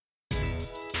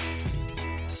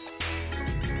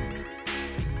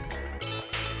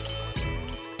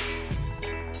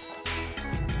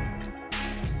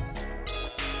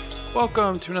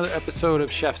Welcome to another episode of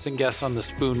Chefs and Guests on the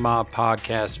Spoon Mob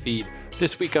podcast feed.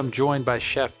 This week I'm joined by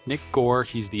Chef Nick Gore.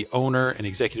 He's the owner and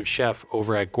executive chef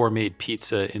over at Gourmet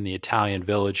Pizza in the Italian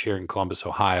Village here in Columbus,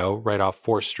 Ohio, right off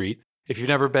 4th Street. If you've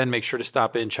never been, make sure to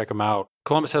stop in, check them out.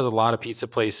 Columbus has a lot of pizza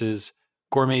places.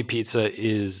 Gourmet Pizza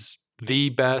is the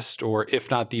best, or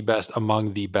if not the best,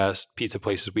 among the best pizza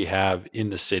places we have in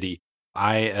the city.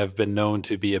 I have been known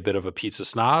to be a bit of a pizza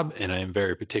snob, and I am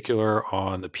very particular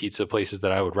on the pizza places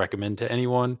that I would recommend to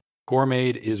anyone. Gourmet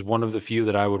is one of the few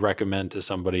that I would recommend to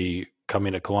somebody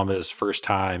coming to Columbus, first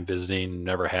time visiting,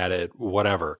 never had it,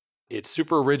 whatever. It's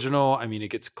super original. I mean, it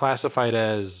gets classified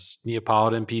as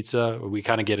Neapolitan pizza. We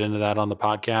kind of get into that on the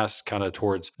podcast, kind of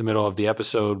towards the middle of the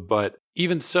episode. But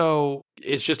even so,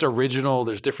 it's just original.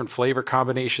 There's different flavor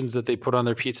combinations that they put on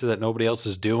their pizza that nobody else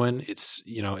is doing. It's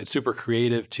super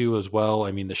creative too as well.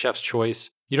 I mean, the chef's choice.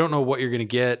 You don't know what you're going to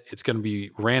get. It's going to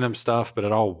be random stuff, but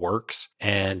it all works.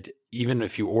 And even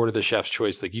if you order the chef's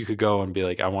choice, like you could go and be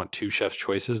like, I want 2 chef's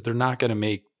choices. They're not going to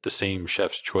make the same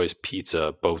chef's choice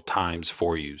pizza both times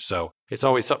for you. So it's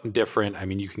always something different. I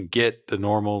mean, you can get the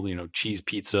normal, cheese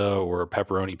pizza or a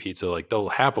pepperoni pizza. Like they'll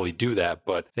happily do that,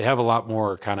 but they have a lot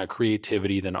more kind of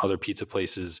creativity than other pizza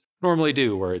places normally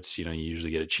do, where it's, you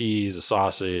usually get a cheese, a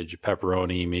sausage, a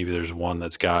pepperoni. Maybe there's one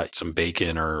that's got some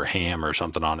bacon or ham or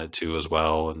something on it too as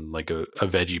well. And like a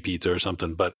veggie pizza or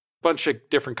something, but bunch of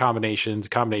different combinations.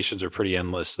 Combinations are pretty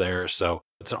endless there. So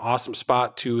it's an awesome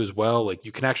spot too as well. Like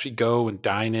you can actually go and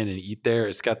dine in and eat there.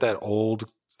 It's got that old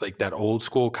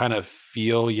school kind of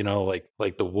feel,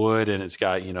 like the wood, and it's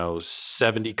got,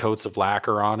 70 coats of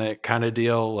lacquer on it kind of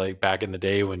deal, like back in the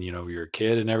day when, you're a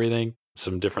kid and everything.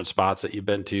 Some different spots that you've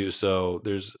been to. So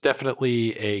there's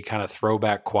definitely a kind of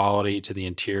throwback quality to the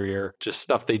interior, just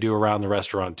stuff they do around the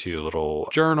restaurant too, little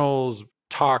journals,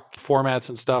 talk formats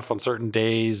and stuff on certain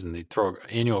days, and they throw an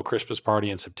annual Christmas party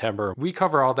in September. We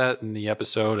cover all that in the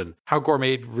episode and how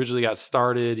Gourmet originally got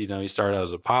started. He started out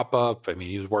as a pop-up. I mean,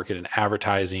 he was working in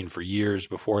advertising for years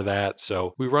before that.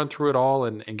 So we run through it all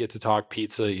and get to talk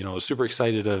pizza. Super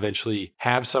excited to eventually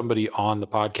have somebody on the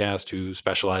podcast who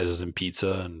specializes in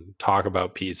pizza and talk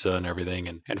about pizza and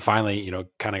everything. And finally,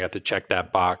 kind of got to check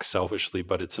that box selfishly,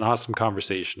 but it's an awesome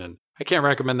conversation. And I can't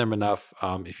recommend them enough.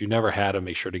 If you never had them,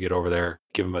 make sure to get over there,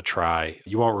 give them a try.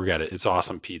 You won't regret it. It's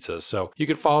awesome pizza. So you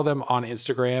can follow them on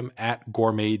Instagram at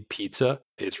Gourmet Pizza.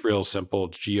 It's real simple.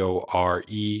 It's Gore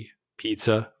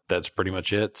Pizza. That's pretty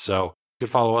much it. So you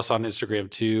can follow us on Instagram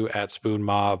too at Spoon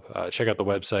Mob. Check out the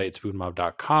website,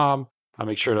 spoonmob.com.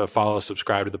 Make sure to follow,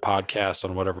 subscribe to the podcast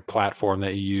on whatever platform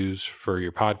that you use for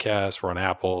your podcast. We're on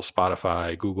Apple,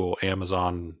 Spotify, Google,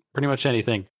 Amazon, pretty much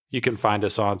anything you can find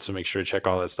us on. So make sure to check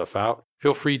all that stuff out.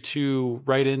 Feel free to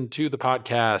write into the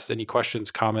podcast any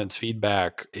questions, comments,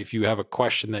 feedback. If you have a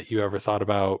question that you ever thought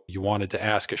about, you wanted to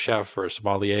ask a chef or a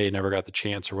sommelier, never got the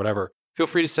chance or whatever, feel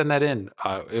free to send that in.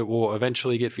 It will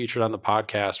eventually get featured on the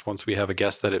podcast once we have a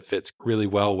guest that it fits really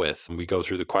well with. And we go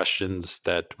through the questions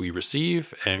that we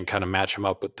receive and kind of match them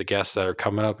up with the guests that are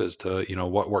coming up as to,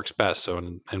 what works best. So,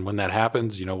 and when that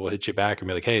happens, we'll hit you back and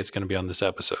be like, hey, it's going to be on this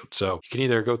episode. So you can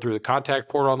either go through the contact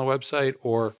portal on the website,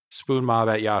 or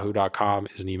spoonmob@yahoo.com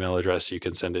is an email address you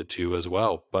can send it to as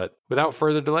well. But without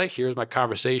further delay, here's my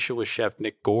conversation with Chef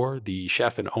Nick Gore, the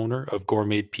chef and owner of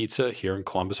Gourmet Pizza here in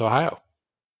Columbus, Ohio.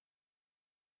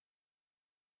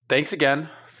 Thanks again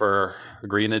for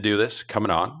agreeing to do this, coming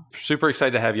on. Super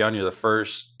excited to have you on. You're the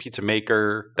first pizza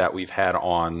maker that we've had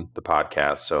on the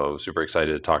podcast. So super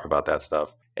excited to talk about that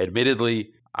stuff.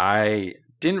 Admittedly, I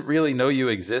didn't really know you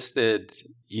existed,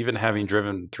 even having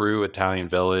driven through Italian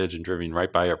Village and driven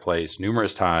right by your place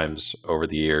numerous times over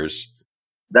the years.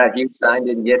 That huge sign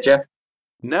didn't get you?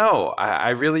 No,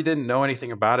 I really didn't know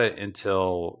anything about it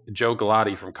until Joe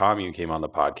Galati from Commune came on the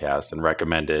podcast and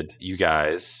recommended you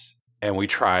guys. And we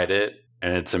tried it,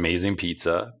 and it's amazing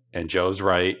pizza. And Joe's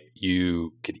right.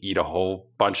 You could eat a whole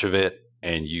bunch of it,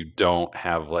 and you don't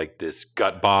have like this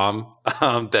gut bomb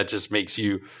that just makes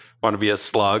you want to be a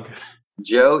slug.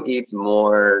 Joe eats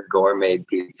more gourmet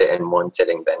pizza in one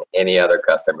sitting than any other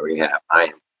customer we have. I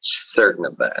am certain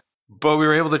of that. But we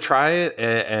were able to try it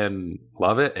and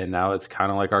love it. And now it's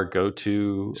kind of like our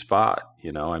go-to spot.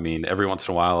 I mean, every once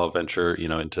in a while I'll venture,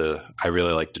 I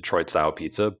really like Detroit style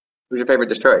pizza. Who's your favorite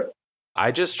Detroit?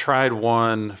 I just tried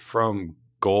one from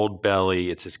Gold Belly.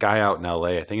 It's this guy out in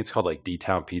LA. I think it's called like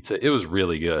D-Town Pizza. It was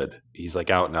really good. He's like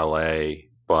out in LA,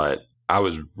 but I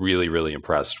was really, really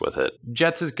impressed with it.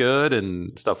 Jets is good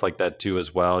and stuff like that too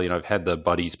as well. I've had the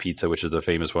Buddy's Pizza, which is the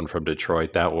famous one from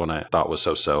Detroit. That one I thought was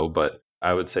so-so, but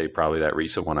I would say probably that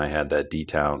recent one I had, that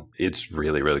D-Town, it's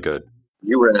really, really good.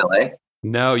 You were in LA?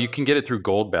 No, you can get it through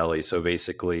Goldbelly. So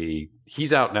basically,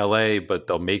 he's out in LA, but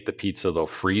they'll make the pizza, they'll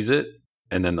freeze it,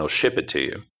 and then they'll ship it to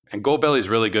you. And Goldbelly is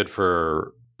really good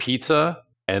for pizza.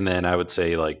 And then I would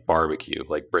say like barbecue,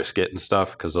 like brisket and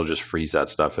stuff, because they'll just freeze that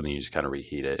stuff and then you just kind of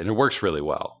reheat it. And it works really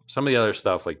well. Some of the other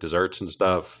stuff, like desserts and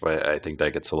stuff, I think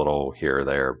that gets a little here or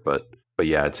there. But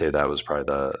yeah, I'd say that was probably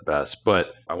the best. But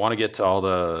I want to get to all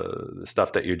the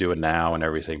stuff that you're doing now and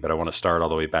everything, but I want to start all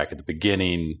the way back at the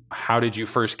beginning. How did you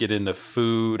first get into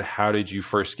food? How did you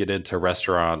first get into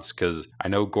restaurants? Because I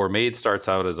know Gourmade starts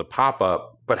out as a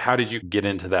pop-up, but how did you get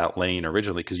into that lane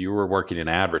originally? Because you were working in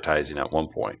advertising at one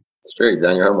point. It's true, you've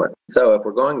done your homework. So if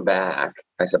we're going back,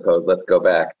 I suppose let's go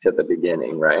back to the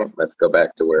beginning, right? Let's go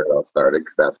back to where it all started,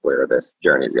 because that's where this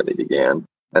journey really began.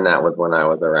 And that was when I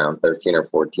was around 13 or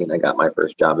 14. I got my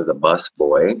first job as a bus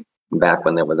boy back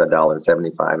when there was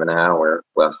 $1.75 an hour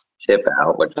plus tip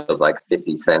out, which was like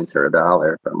 50 cents or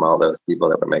 $1 from all those people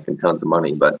that were making tons of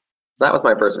money. But that was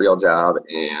my first real job.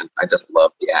 And I just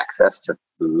loved the access to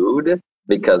food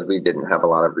because we didn't have a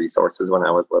lot of resources when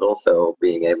I was little. So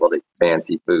being able to eat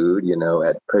fancy food,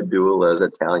 at Padula's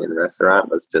Italian restaurant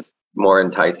was just more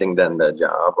enticing than the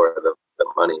job or the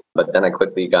money. But then I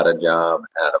quickly got a job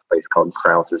at a place called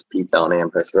Krause's Pizza on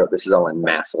Amherst Road. This is all in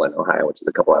Massillon, Ohio, which is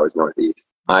a couple hours northeast.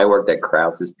 I worked at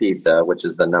Krause's Pizza, which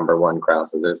is the number one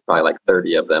Krause's. There's probably like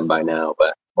 30 of them by now,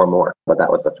 or more. But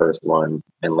that was the first one.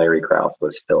 And Larry Krause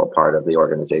was still a part of the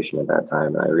organization at that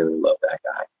time. And I really loved that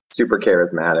guy. Super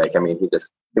charismatic. I mean, he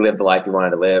lived the life he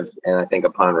wanted to live. And I think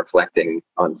upon reflecting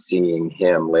on seeing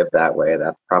him live that way,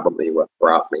 that's probably what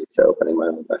brought me to opening my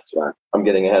own restaurant. I'm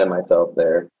getting ahead of myself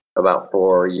there. About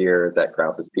 4 years at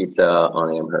Krause's Pizza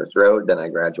on Amherst Road. Then I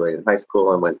graduated high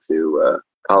school and went to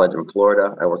college in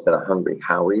Florida. I worked at a Hungry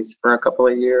Howie's for a couple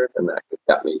of years, and that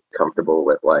got me comfortable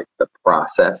with like the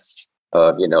process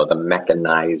of, the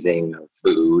mechanizing of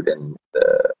food and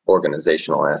the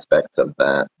organizational aspects of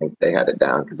that. I think they had it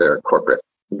down because they're corporate.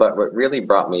 But what really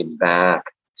brought me back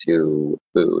to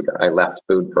food, I left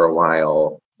food for a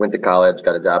while, went to college,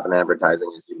 got a job in advertising,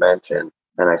 as you mentioned.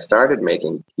 And I started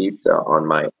making pizza on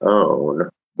my own.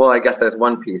 Well, I guess there's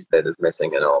one piece that is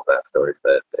missing in all of that story.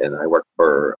 And I worked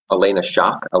for Elena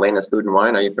Schock, Elena's Food and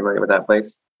Wine. Are you familiar with that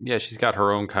place? Yeah, she's got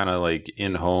her own kind of like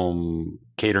in-home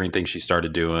catering thing she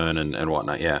started doing and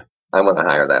whatnot. Yeah. I want to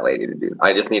hire that lady to do.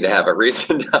 I just need to have a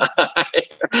reason to hire.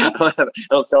 I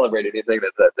don't celebrate anything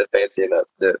that's fancy enough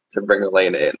to bring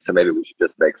Elena in. So maybe we should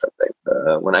just make something.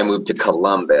 When I moved to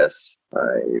Columbus,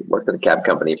 I worked at a cab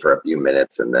company for a few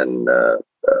minutes and then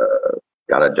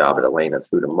got a job at Elena's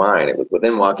Food and Wine. It was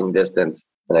within walking distance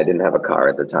and I didn't have a car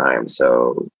at the time.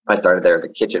 So I started there as a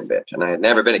kitchen bitch and I had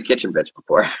never been a kitchen bitch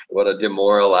before. What a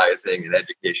demoralizing and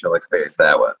educational experience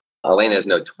that was. Elena is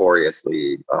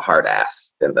notoriously a hard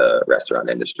ass in the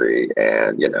restaurant industry.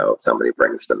 And, somebody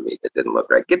brings some meat that didn't look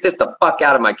right. Get this the fuck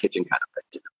out of my kitchen kind of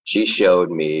thing. She showed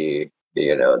me,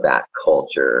 that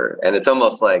culture. And it's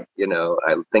almost like,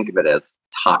 I think of it as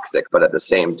toxic, but at the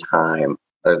same time,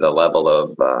 there's a level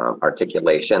of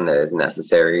articulation that is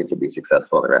necessary to be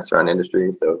successful in the restaurant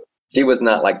industry. So she was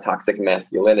not like toxic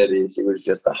masculinity. She was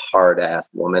just a hard ass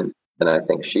woman. And I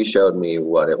think she showed me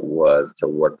what it was to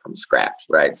work from scratch,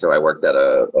 right? So I worked at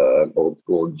a old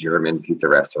school German pizza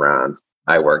restaurant.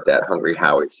 I worked at Hungry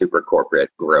Howie's, super corporate,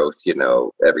 gross,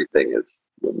 everything is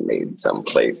made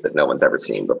someplace that no one's ever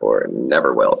seen before and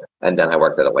never will. And then I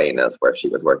worked at Elena's where she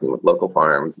was working with local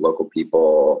farms, local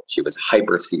people. She was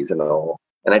hyper seasonal.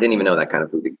 And I didn't even know that kind of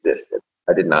food existed.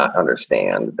 I did not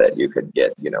understand that you could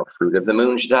get, fruit of the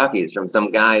moon shiitakes from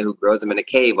some guy who grows them in a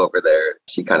cave over there.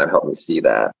 She kind of helped me see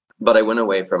that. But I went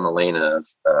away from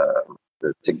Elena's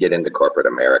to get into corporate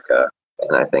America.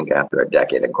 And I think after a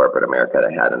decade in corporate America,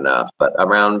 I had enough. But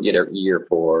around year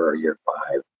 4 or year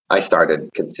 5, I started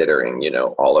considering,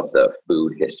 all of the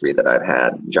food history that I've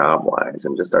had job-wise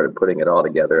and just started putting it all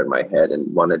together in my head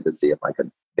and wanted to see if I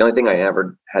could. The only thing I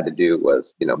ever had to do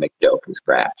was, make dough from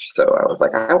scratch. So I was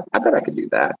like, I bet I could do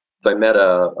that. So I met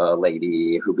a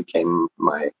lady who became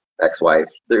my ex-wife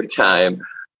through time.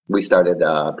 We started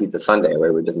Pizza Sunday, where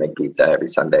we would just make pizza every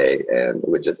Sunday, and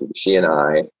she and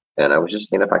I was just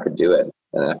seeing if I could do it.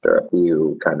 And after a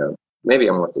few maybe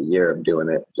almost a year of doing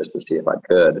it just to see if I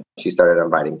could, she started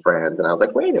inviting friends, and I was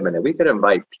like, wait a minute, we could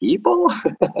invite people?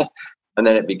 And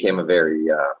then it became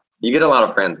you get a lot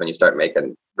of friends when you start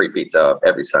making free pizza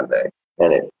every Sunday,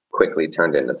 and it quickly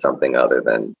turned into something other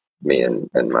than me and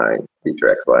my future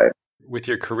ex-wife. With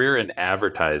your career in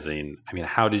advertising,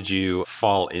 how did you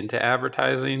fall into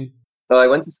advertising? Well, I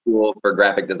went to school for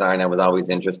graphic design. I was always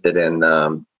interested in,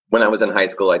 when I was in high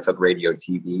school, I took radio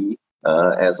TV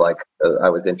as like I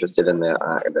was interested in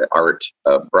the art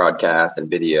of broadcast and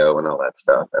video and all that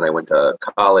stuff. And I went to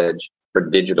college for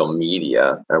digital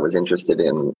media. I was interested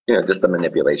in, just the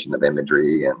manipulation of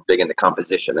imagery and big into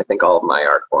composition. I think all of my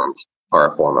art forms are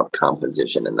a form of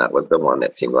composition, and that was the one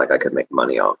that seemed like I could make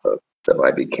money off of. So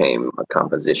I became a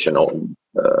compositional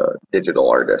digital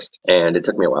artist, and it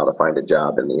took me a while to find a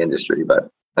job in the industry, but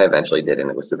I eventually did, and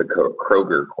it was to the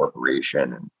Kroger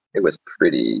Corporation. And it was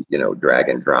pretty, drag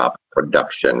and drop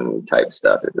production type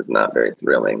stuff. It was not very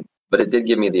thrilling, but it did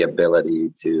give me the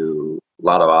ability to a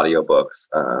lot of audiobooks.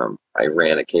 I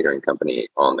ran a catering company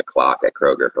on the clock at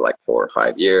Kroger for like 4 or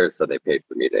 5 years. So they paid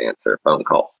for me to answer phone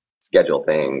calls, schedule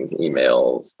things,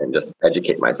 emails, and just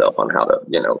educate myself on how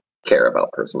to, care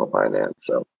about personal finance.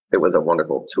 So it was a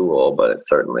wonderful tool, but it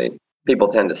certainly, people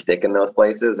tend to stick in those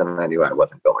places. And I knew I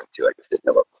wasn't going to. I just didn't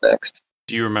know what was next.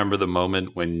 Do you remember the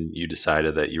moment when you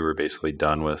decided that you were basically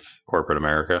done with corporate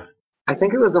America? I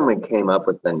think it was when we came up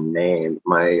with the name.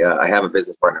 I have a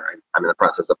business partner. I'm in the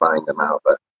process of buying them out.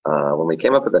 But when we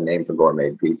came up with the name for Gourmet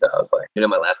Pizza, I was like,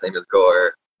 my last name is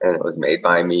Gore, and it was made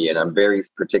by me. And I'm very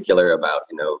particular about,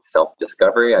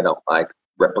 self-discovery. I don't like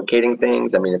replicating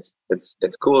things. I mean,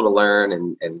 it's cool to learn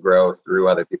and grow through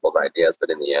other people's ideas. But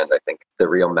in the end, I think the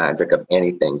real magic of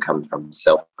anything comes from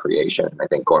self-creation. I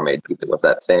think Gourmet Pizza was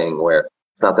that thing where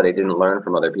it's not that I didn't learn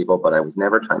from other people, but I was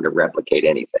never trying to replicate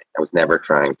anything. I was never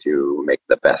trying to make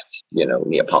the best,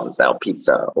 Neapolitan style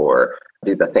pizza or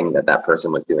do the thing that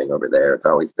person was doing over there. It's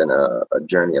always been a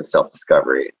journey of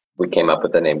self-discovery. We came up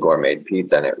with the name Gourmet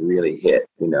Pizza, and it really hit.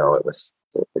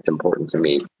 It's important to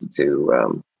me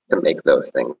to make those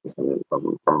things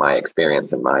from my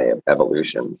experience and my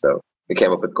evolution. So we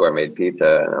came up with Gourmet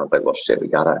Pizza, and I was like, well, shit, we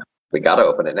gotta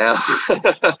open it now.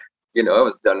 I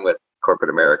was done with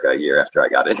corporate America a year after I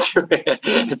got into it.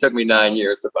 It took me 9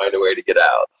 years to find a way to get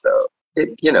out. So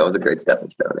it was a great stepping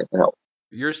stone. It helped.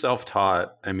 You're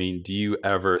self-taught. I mean, do you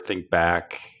ever think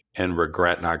back and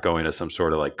regret not going to some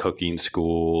sort of like cooking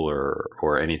school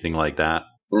or anything like that?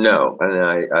 No.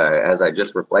 And I as I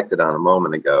just reflected on a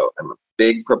moment ago, I'm a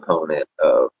big proponent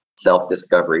of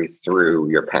self-discovery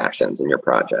through your passions and your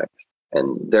projects.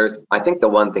 And I think the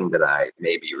one thing that I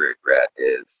maybe regret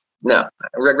is, no,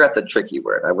 regret's a tricky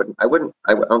word. I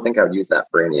don't think I would use that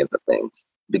for any of the things,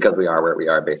 because we are where we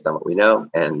are based on what we know.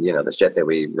 And, the shit that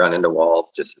we run into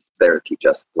walls just is there to teach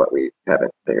us what we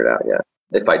haven't figured out yet.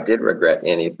 If I did regret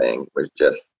anything, was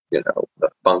just, the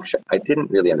function. I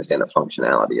didn't really understand the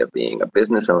functionality of being a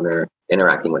business owner,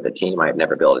 interacting with a team. I had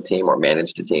never built a team or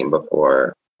managed a team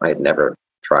before. I had never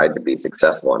tried to be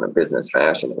successful in a business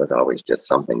fashion. It was always just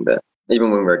something that,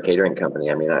 even when we were a catering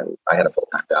company, I mean, I had a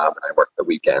full-time job and I worked the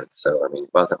weekends. So, I mean,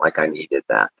 it wasn't like I needed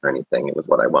that or anything. It was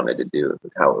what I wanted to do. It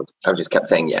was how it was. I just kept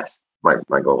saying yes. My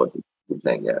goal was to keep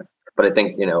saying yes. But I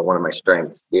think, one of my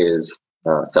strengths is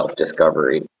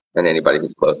self-discovery. And anybody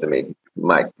who's close to me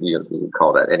might, you can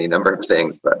call that any number of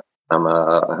things, but I'm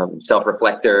a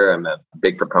self-reflector. I'm a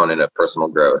big proponent of personal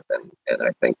growth. And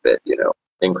I think that,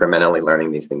 incrementally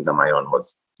learning these things on my own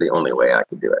was the only way I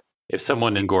could do it. If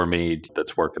someone in Gourmet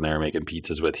that's working there making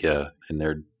pizzas with you and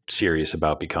they're serious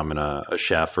about becoming a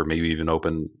chef, or maybe even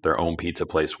open their own pizza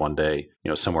place one day,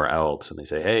 somewhere else, and they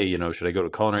say, hey, should I go to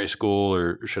culinary school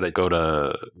or should I go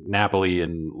to Napoli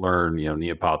and learn,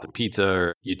 Neapolitan pizza?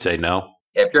 Or you'd say no?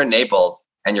 If you're in Naples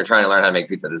and you're trying to learn how to make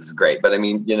pizza, this is great. But I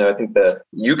mean, I think that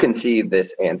you can see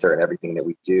this answer in everything that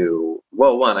we do.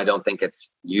 Well, one, I don't think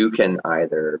you can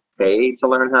either pay to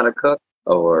learn how to cook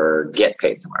or get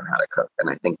paid to learn how to cook. And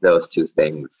I think those two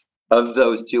things, of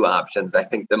those two options, I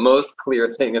think the most clear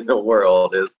thing in the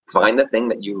world is find the thing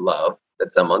that you love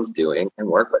that someone's doing and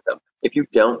work with them. If you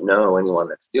don't know anyone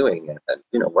that's doing it,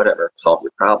 then, whatever, solve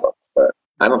your problems. But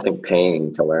I don't think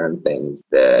paying to learn things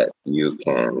that you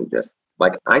can just,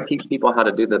 like, I teach people how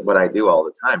to do what I do all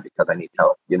the time because I need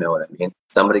help. You know what I mean?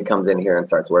 Somebody comes in here and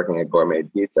starts working at Gourmet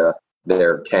Pizza.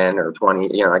 They're 10 or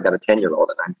 20. I got a 10-year-old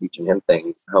and I'm teaching him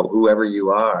things. Whoever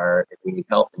you are, if we need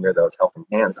help and you're those helping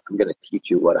hands, I'm going to teach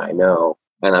you what I know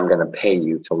and I'm going to pay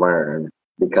you to learn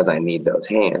because I need those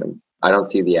hands. I don't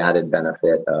see the added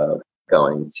benefit of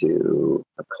going to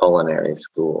a culinary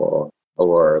school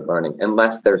or learning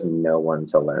unless there's no one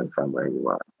to learn from where you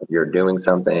are. If you're doing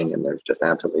something and there's just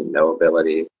absolutely no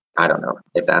ability, I don't know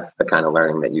if that's the kind of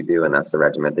learning that you do and that's the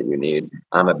regiment that you need.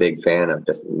 I'm a big fan of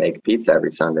just make pizza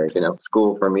every Sunday.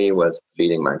 School for me was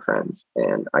feeding my friends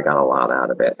and I got a lot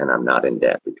out of it and I'm not in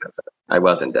debt because of it. I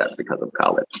was in debt because of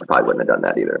college. I probably wouldn't have done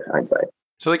that either, hindsight.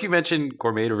 So like you mentioned,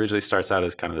 Gourmet originally starts out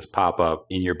as kind of this pop-up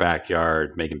in your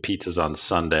backyard, making pizzas on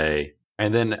Sunday.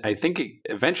 And then I think it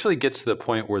eventually gets to the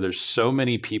point where there's so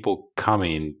many people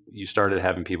coming, you started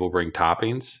having people bring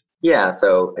toppings. Yeah,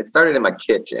 so it started in my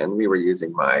kitchen. We were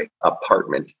using my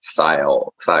apartment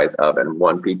style size oven,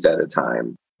 one pizza at a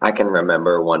time. I can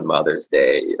remember one Mother's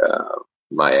Day,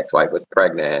 my ex-wife was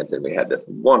pregnant and we had this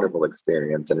wonderful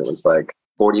experience, and it was like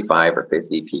 45 or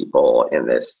 50 people in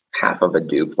this half of a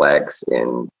duplex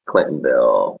in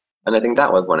Clintonville. And I think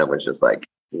that was when it was just like,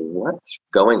 what's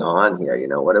going on here?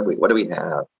 What do we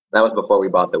have? That was before we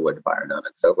bought the wood-fired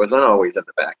oven. So it wasn't always in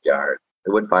the backyard.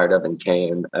 The wood-fired oven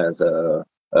came as a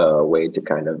way to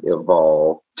kind of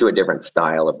evolve to a different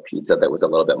style of pizza that was a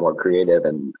little bit more creative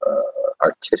and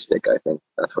artistic. I think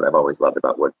that's what I've always loved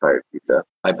about wood-fired pizza.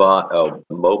 I bought a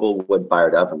mobile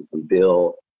wood-fired oven from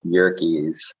Bill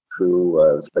Yerkes, who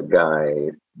was the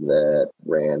guy that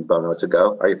ran Bono To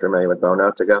Go. Are you familiar with Bono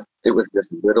To Go? It was this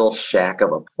little shack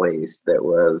of a place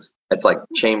it's like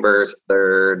Chambers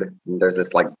Third. There's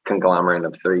this like conglomerate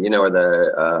of three. You know where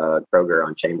the Kroger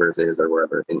on Chambers is, or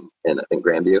wherever in I think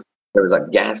Grandview. There was a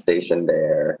gas station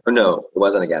there. Or no, it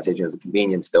wasn't a gas station. It was a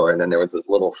convenience store. And then there was this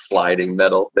little sliding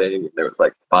metal thing. There was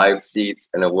like 5 seats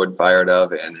and a wood-fired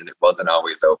oven, and it wasn't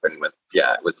always open.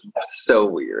 It was so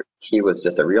weird. He was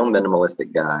just a real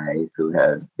minimalistic guy who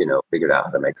had, figured out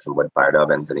how to make some wood-fired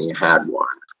ovens, and he had one.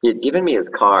 He had given me his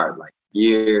card like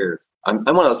years. I'm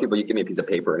one of those people, you give me a piece of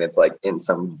paper and it's like in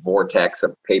some vortex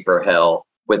of paper hell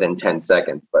within 10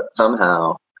 seconds. But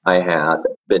somehow I had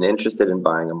been interested in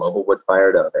buying a mobile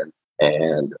wood-fired oven,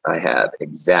 and I had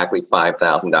exactly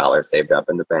 $5,000 saved up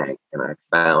in the bank, and I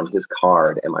found his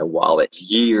card in my wallet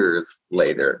years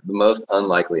later, the most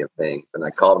unlikely of things. And I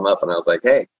called him up and I was like,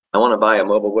 hey, I want to buy a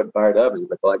mobile wood-fired oven. He's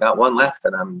like, well, I got one left,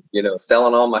 and I'm,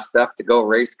 selling all my stuff to go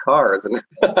race cars. And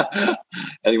and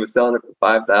he was selling it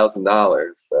for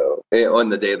 $5,000. So on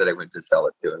the day that I went to sell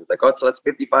it to him, he's like, oh, so that's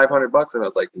 $5,500. And I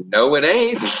was like, no, it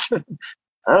ain't.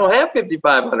 I don't have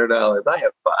 $5,500. I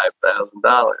have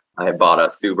 $5,000. I bought a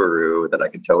Subaru that I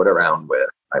could tow it around with.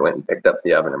 I went and picked up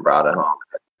the oven and brought it home.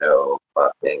 I had no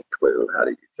fucking clue how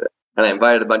to use it. And I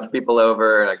invited a bunch of people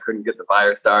over, and I couldn't get the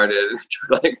fire started. It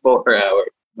took like 4 hours.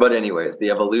 But anyways,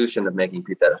 the evolution of making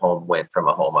pizza at home went from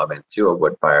a home oven to a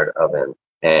wood-fired oven.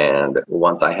 And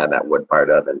once I had that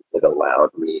wood-fired oven, it allowed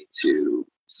me to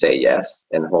say yes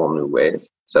in whole new ways.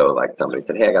 So like somebody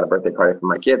said, hey, I got a birthday party for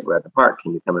my kids. We're at the park.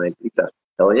 Can you come and make pizza?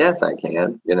 Hell yes, I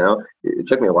can. It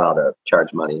took me a while to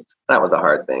charge money. That was a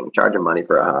hard thing. Charging money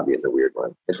for a hobby is a weird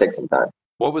one. It takes some time.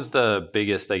 What was the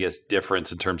biggest,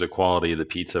 difference in terms of quality of the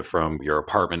pizza from your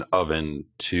apartment oven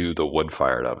to the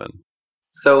wood-fired oven?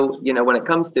 So, when it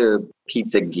comes to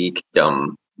pizza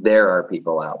geekdom, there are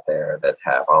people out there that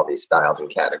have all these styles and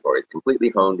categories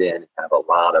completely honed in, have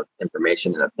a lot of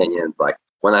information and opinions. Like,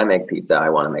 when I make pizza, I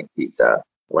want to make pizza.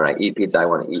 When I eat pizza, I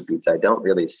want to eat pizza. I don't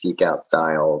really seek out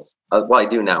styles. Well, I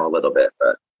do now a little bit,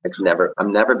 but I've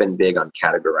never been big on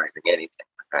categorizing anything.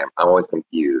 I'm always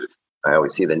confused. I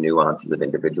always see the nuances of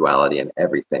individuality in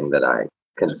everything that I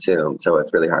consume. So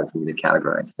it's really hard for me to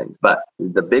categorize things. But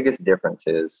the biggest difference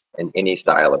is in any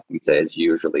style of pizza is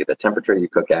usually the temperature you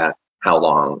cook at, how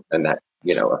long, and that,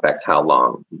 affects how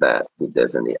long that pizza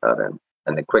is in the oven.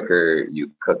 And the quicker you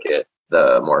cook it,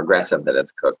 the more aggressive that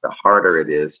it's cooked, the harder it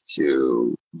is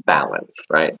to balance,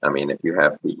 right? I mean, if you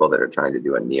have people that are trying to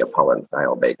do a Neapolitan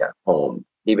style bake at home,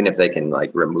 even if they can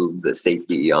like remove the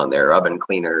safety on their oven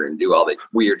cleaner and do all the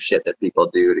weird shit that people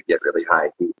do to get really high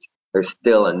heat, there's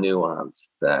still a nuance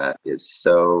that is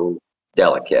so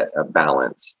delicate, a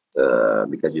balance,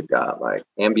 because you've got like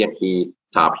ambient heat,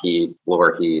 top heat,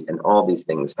 floor heat, and all these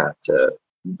things have to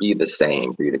be the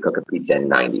same for you to cook a pizza in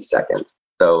 90 seconds.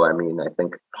 So, I mean, I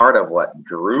think part of what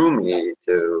drew me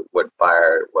to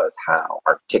wood-fired was how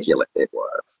articulate it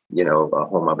was. A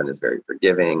home oven is very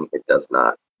forgiving. It does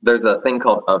not. There's a thing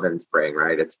called oven spring,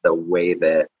 right? It's the way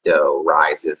that dough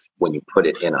rises when you put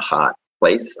it in a hot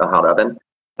place, a hot oven.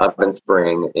 Oven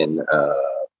spring in a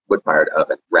wood-fired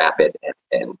oven, rapid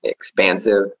and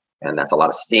expansive. And that's a lot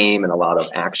of steam and a lot of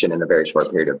action in a very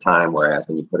short period of time. Whereas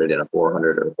when you put it in a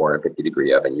 400 or 450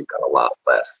 degree oven, you've got a lot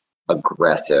less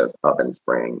aggressive oven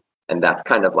spring. And that's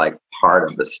kind of like part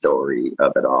of the story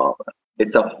of it all.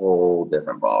 It's a whole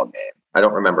different ball game. I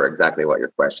don't remember exactly what your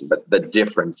question, but the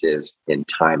differences in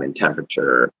time and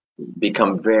temperature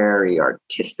become very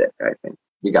artistic, I think.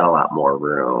 You got a lot more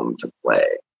room to play.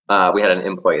 We had an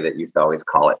employee that used to always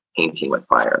call it painting with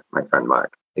fire, my friend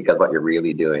Mark, because what you're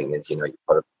really doing is, you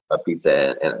put a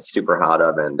pizza in a super hot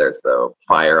oven, there's the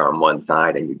fire on one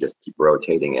side, and you just keep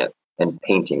rotating it and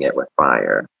painting it with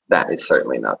fire. That is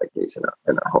certainly not the case in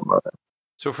a home oven.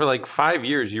 So for like 5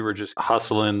 years, you were just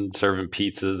hustling, serving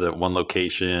pizzas at one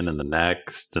location and the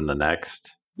next and the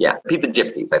next? Yeah, pizza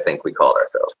gypsies, I think we called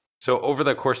ourselves. So over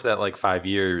the course of that 5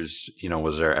 years,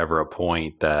 was there ever a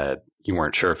point that you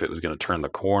weren't sure if it was going to turn the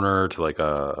corner to like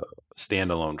a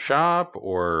standalone shop,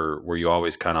 or were you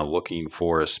always kind of looking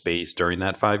for a space during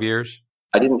that 5 years?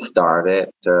 I didn't start it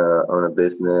to own a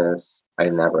business. I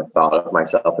never thought of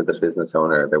myself as a business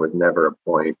owner. There was never a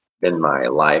point in my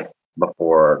life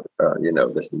before,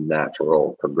 this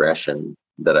natural progression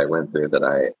that I went through that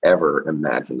I ever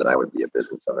imagined that I would be a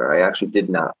business owner. I actually did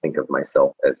not think of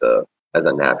myself as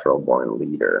a natural born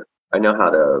leader. I know how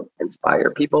to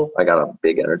inspire people. I got a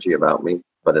big energy about me.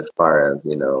 But as far as,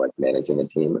 like managing a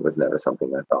team, it was never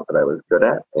something I thought that I was good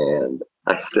at. And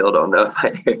I still don't know if I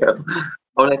am.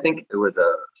 Oh, and I think it was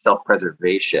a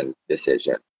self-preservation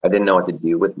decision. I didn't know what to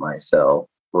do with myself.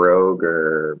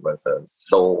 Kroger was a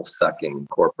soul-sucking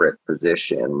corporate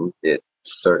position. It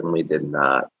certainly did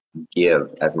not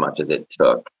give as much as it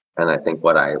took. And I think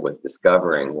what I was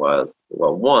discovering was,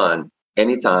 well, one,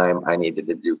 anytime I needed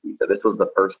to do pizza, this was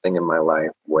the first thing in my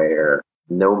life where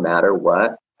no matter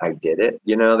what, I did it.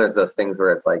 There's those things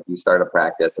where it's like you start a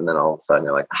practice and then all of a sudden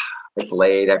you're like, it's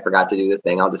late. I forgot to do the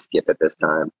thing. I'll just skip it this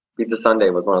time. Pizza Sunday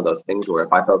was one of those things where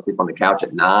if I fell asleep on the couch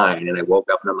at 9 and I woke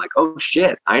up and I'm like, oh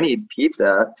shit, I need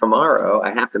pizza tomorrow.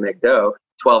 I have to make dough.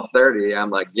 12:30, I'm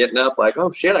like getting up like,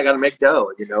 oh shit, I got to make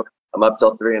dough. I'm up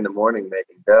till 3 a.m.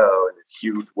 making dough in this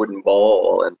huge wooden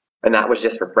bowl. And that was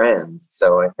just for friends.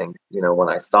 So I think, when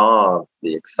I saw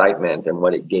the excitement and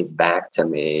what it gave back to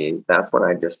me, that's when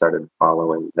I just started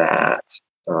following that.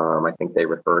 I think they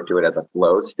refer to it as a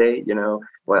flow state.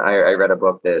 When I read a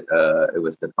book that it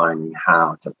was defining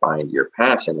how to find your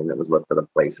passion, and it was look for the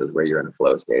places where you're in a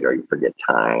flow state, or you forget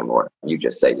time, or you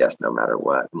just say yes no matter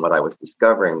what. And what I was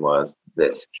discovering was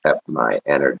this kept my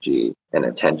energy and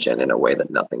attention in a way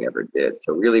that nothing ever did.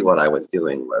 So really what I was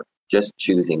doing was just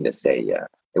choosing to say yes.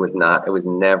 It was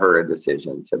never a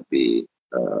decision to be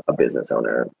a business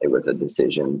owner. It was a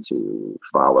decision to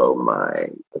follow my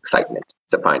excitement,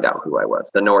 to find out who I was.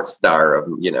 The North Star of,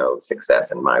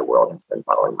 success in my world has been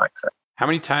following my excitement. How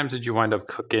many times did you wind up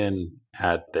cooking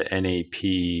at the NAP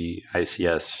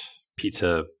ICS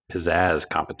Pizza Pizzazz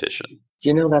competition?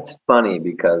 That's funny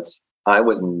because I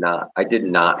did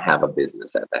not have a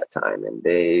business at that time, and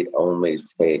they only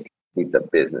take pizza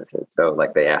businesses. So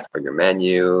like they ask for your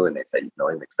menu and they say you can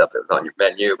only make stuff that was on your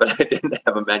menu, but I didn't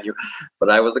have a menu. But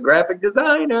I was a graphic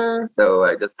designer, so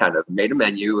I just kind of made a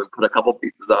menu and put a couple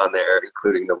pizzas on there,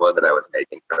 including the one that I was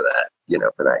making for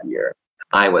that year.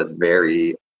 I was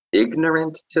very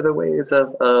ignorant to the ways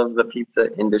of the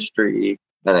pizza industry.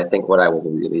 And I think what I was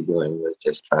really doing was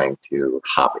just trying to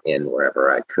hop in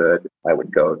wherever I could. I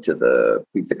would go to the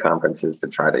pizza conferences to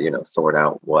try to, sort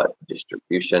out what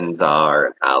distributions are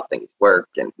and how things work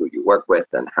and who you work with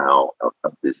and how a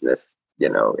business,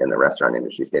 in the restaurant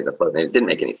industry stays afloat. And it didn't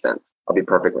make any sense. I'll be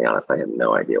perfectly honest. I had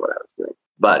no idea what I was doing.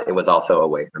 But it was also a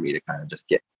way for me to kind of just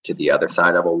get to the other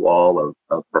side of a wall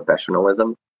of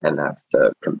professionalism, and that's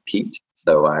to compete.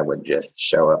 So I would just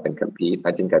show up and compete.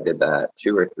 I think I did that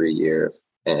 2 or 3 years.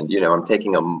 And, I'm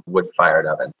taking a wood-fired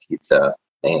oven pizza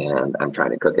and I'm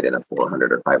trying to cook it in a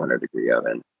 400 or 500 degree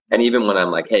oven. And even when I'm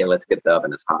like, hey, let's get the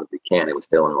oven as hot as we can, it was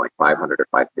still in like 500 or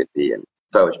 550. And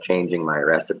so I was changing my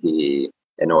recipe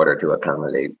in order to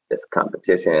accommodate this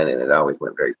competition. And it always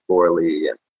went very poorly.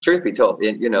 And truth be told,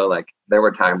 there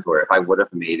were times where if I would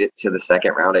have made it to the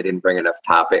second round, I didn't bring enough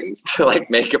toppings to like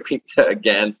make a pizza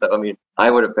again. So, I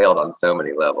would have failed on so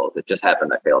many levels. It just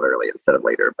happened I failed early instead of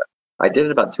later. But I did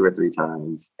it about 2 or 3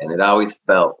 times, and it always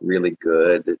felt really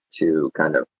good to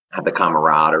kind of have the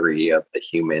camaraderie of the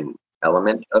human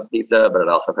element of pizza, but it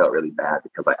also felt really bad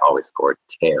because I always scored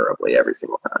terribly every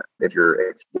single time. If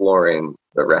you're exploring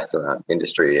the restaurant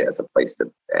industry as a place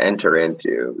to enter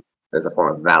into, there's a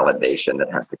form of validation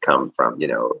that has to come from,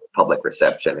 public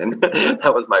reception. And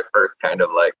that was my first kind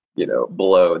of like,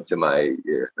 blow to my,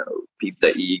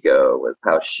 pizza ego, was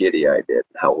how shitty I did,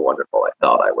 how wonderful I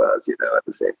thought I was, at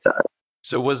the same time.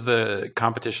 So was the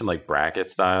competition like bracket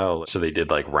style? So they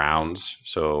did like rounds.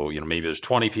 So, maybe there's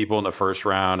 20 people in the first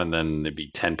round and then there'd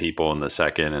be 10 people in the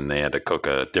second, and they had to cook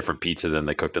a different pizza than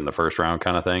they cooked in the first round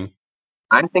kind of thing?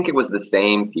 I think it was the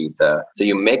same pizza. So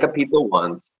you make a pizza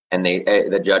once, and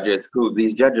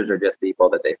these judges are just people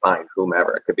that they find,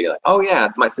 whomever. It could be like, oh yeah,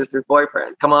 it's my sister's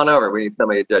boyfriend. Come on over. We need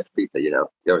somebody to judge pizza.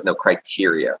 There was no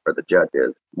criteria for the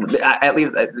judges. At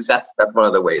least that's one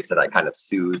of the ways that I kind of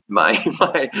soothed my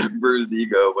bruised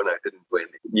ego when I didn't win.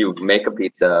 You make a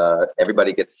pizza,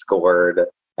 everybody gets scored.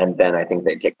 And then I think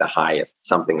they take the highest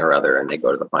something or other and they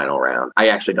go to the final round. I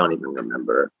actually don't even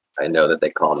remember. I know that they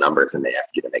call numbers and they ask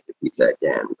you to make the pizza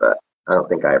again, but I don't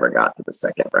think I ever got to the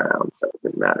second round, so it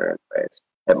didn't matter anyways.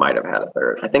 It might have had a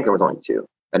third. I think there was only 2.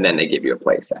 And then they give you a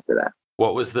place after that.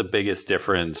 What was the biggest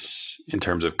difference in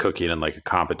terms of cooking in like a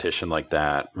competition like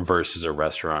that versus a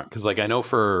restaurant? Because like I know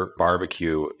for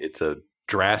barbecue, it's a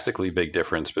drastically big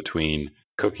difference between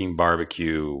cooking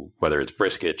barbecue, whether it's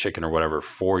brisket, chicken, or whatever,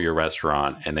 for your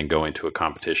restaurant, and then going to a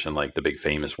competition like the big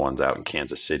famous ones out in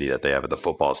Kansas City that they have at the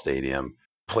football stadium.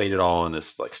 Played it all in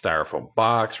this like styrofoam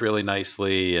box really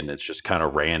nicely, and it's just kind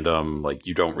of random. Like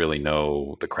you don't really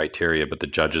know the criteria, but the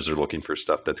judges are looking for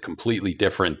stuff that's completely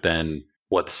different than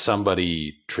what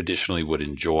somebody traditionally would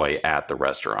enjoy at the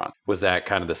restaurant. Was that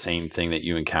kind of the same thing that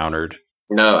you encountered?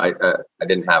 No, I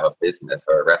didn't have a business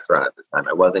or a restaurant at this time.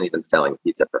 I wasn't even selling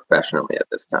pizza professionally at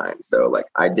this time. So like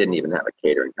I didn't even have a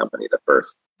catering company the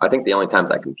first. I think the only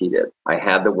times I competed, I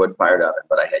had the wood fired oven,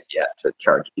 but I had yet to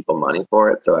charge people money for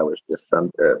it. So I was just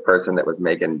some person that was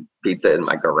making pizza in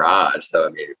my garage. So I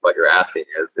mean, what you're asking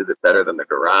is it better than the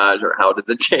garage, or how does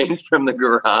it change from the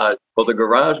garage? Well, the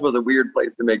garage was a weird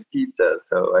place to make pizza.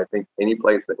 So I think any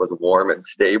place that was warm and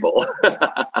stable,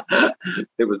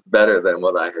 it was better than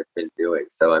what I had been doing.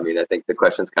 So I mean, I think the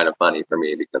question's kind of funny for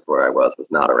me because where I was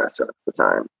not a restaurant at the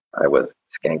time. I was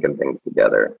skanking things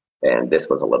together, and this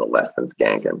was a little less than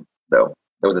skanking. So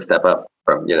it was a step up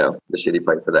from, the shitty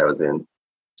place that I was in.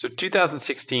 So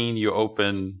 2016, you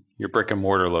open your brick and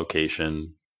mortar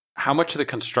location. How much of the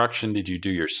construction did you do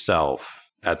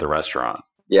yourself at the restaurant?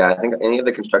 Yeah, I think any of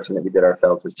the construction that we did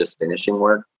ourselves is just finishing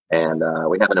work. And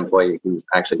we have an employee who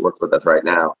actually works with us right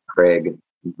now, Craig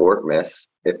Bortmis.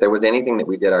 If there was anything that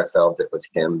we did ourselves, it was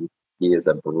him. He is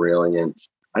a brilliant,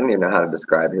 I don't even know how to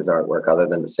describe his artwork other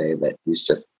than to say that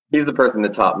he's the person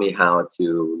that taught me how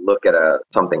to look at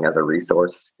something as a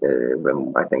resource.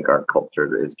 When I think our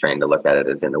culture is trained to look at it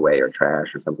as in the way or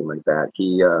trash or something like that.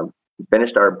 He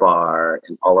finished our bar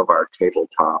and all of our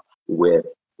tabletops with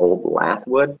old lath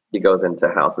wood. He goes into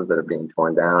houses that are being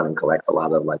torn down and collects a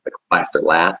lot of like the plaster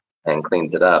lath and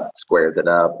cleans it up, squares it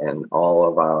up, and all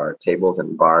of our tables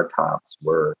and bar tops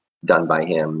were done by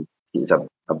him. He's a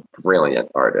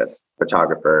brilliant artist,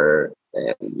 photographer,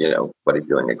 and what he's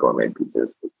doing at Gourmet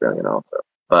Pizzas is brilliant also.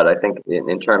 But I think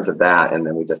in terms of that, and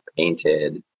then we just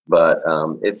painted. But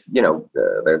it's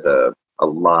there's a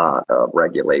lot of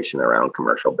regulation around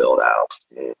commercial build outs,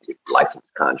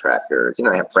 licensed contractors.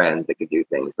 I have friends that could do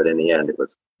things, but in the end, it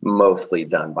was mostly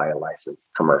done by a licensed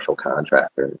commercial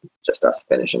contractor, just us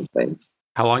finishing things.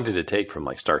 How long did it take from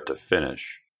like start to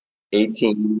finish?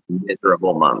 18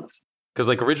 miserable months. Because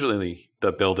like originally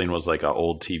the building was like an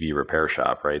old TV repair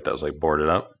shop, right? That was like boarded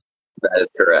up. That is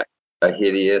correct. A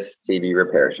hideous TV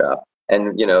repair shop.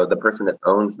 And, the person that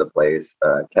owns the place,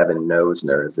 Kevin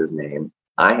Nosner is his name.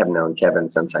 I have known Kevin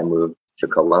since I moved to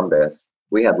Columbus.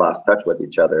 We had lost touch with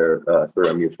each other through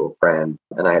a mutual friend,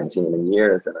 and I hadn't seen him in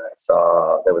years. And I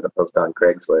saw there was a post on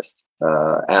Craigslist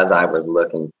as I was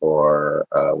looking for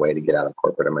a way to get out of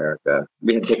corporate America.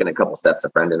 We had taken a couple steps, a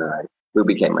friend and I, who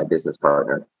became my business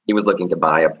partner. He was looking to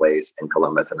buy a place in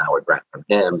Columbus, and I would rent from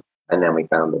him. And then we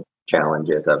found the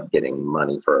challenges of getting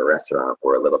money for a restaurant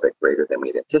were a little bit greater than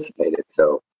we'd anticipated.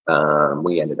 So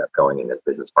we ended up going in as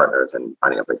business partners and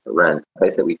finding a place to rent. The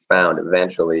place that we found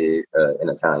eventually in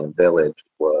Italian Village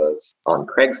was on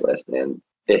Craigslist, and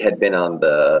it had been on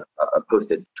the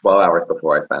posted 12 hours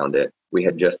before I found it. We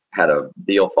had just had a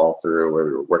deal fall through where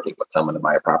we were working with someone to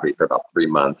buy a property for about 3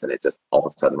 months, and it just all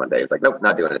of a sudden one day it's like, nope,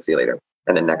 not doing it. See you later.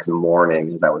 And the next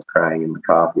morning, as I was crying in the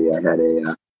coffee, I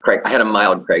had a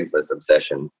mild Craigslist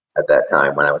obsession at that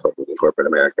time when I was working in corporate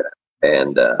America.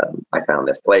 And I found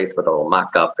this place with a little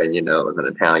mock-up, and it was an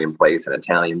Italian place, an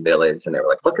Italian Village, and they were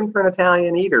like looking for an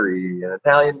Italian eatery, an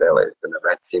Italian Village, and the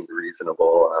rent seemed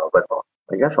reasonable. And I was like, well,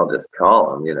 I guess I'll just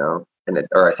call them,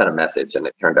 or I sent a message, and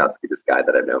it turned out to be this guy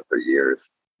that I've known for years.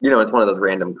 It's one of those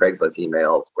random Craigslist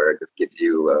emails where it just gives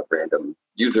you a random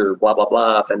user blah blah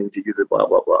blah sending to user blah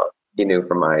blah blah. He knew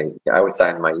from I always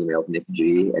signed my emails Nick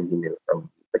G, and he knew from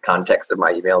the context of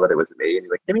my email that it was me, and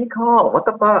he's like, give me a call, what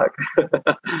the fuck?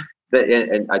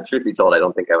 And truth be told, I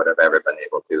don't think I would have ever been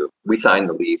able to. We signed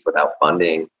the lease without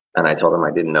funding, and I told him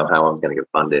I didn't know how I was going to get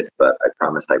funded, but I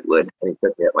promised I would, and he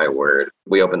took me at my word.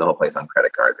 We opened the whole place on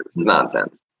credit cards. It was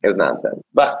nonsense.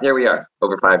 But here we are,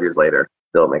 over 5 years later,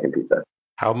 still making pizza.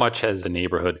 How much has the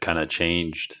neighborhood kind of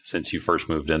changed since you first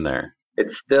moved in there? It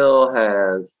still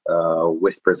has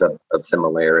whispers of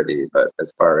similarity, but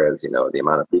as far as, the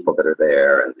amount of people that are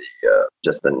there and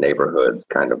just the neighborhood's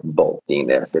kind of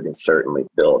bulkiness, it has certainly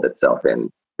filled itself in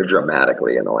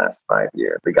dramatically in the last 5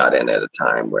 years. We got in at a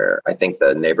time where I think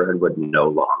the neighborhood would no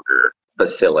longer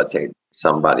facilitate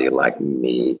somebody like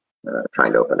me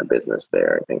trying to open a business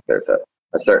there. I think there's a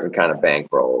certain kind of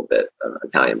bankroll that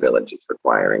Italian Village is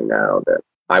requiring now that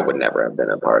I would never have been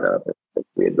a part of if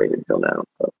we had waited till now.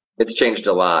 So It's changed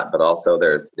a lot, but also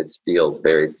it feels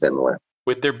very similar.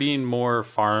 With there being more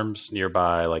farms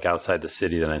nearby, like outside the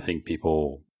city, than I think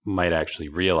people might actually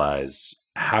realize,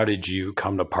 how did you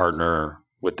come to partner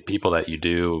with the people that you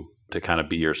do to kind of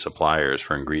be your suppliers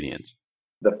for ingredients?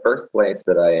 The first place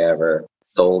that I ever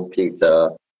sold pizza,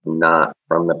 not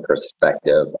from the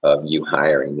perspective of you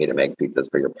hiring me to make pizzas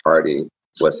for your party,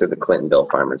 was through the Clintonville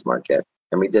Farmers Market.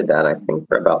 And we did that, I think,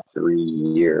 for about 3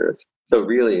 years. So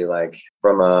really, like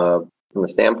from a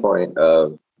standpoint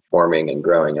of forming and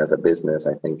growing as a business,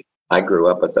 I think I grew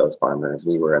up with those farmers.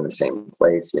 We were in the same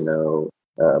place,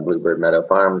 Bluebird Meadow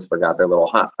Farms forgot their little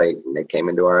hot plate and they came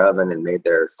into our oven and made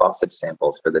their sausage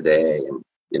samples for the day. And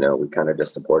we kind of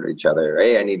just supported each other.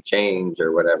 Hey, I need change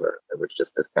or whatever. It was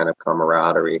just this kind of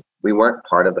camaraderie. We weren't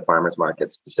part of the farmers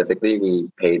market specifically. We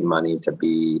paid money to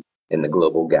be in the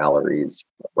global galleries,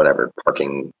 whatever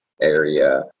parking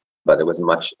area, but it was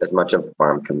as much of a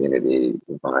farm community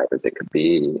vibe as it could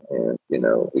be. And,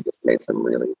 we just made some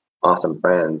really awesome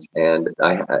friends. And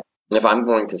if I'm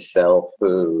going to sell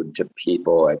food to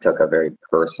people, I took a very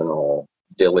personal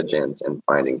diligence in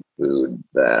finding food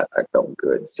that I felt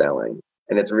good selling.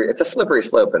 And it's a slippery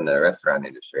slope in the restaurant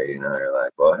industry. You're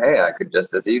like, well, hey, I could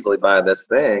just as easily buy this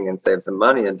thing and save some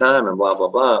money and time and blah, blah,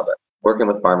 blah. But working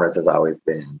with farmers has always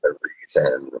been the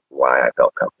reason why I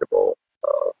felt comfortable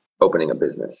opening a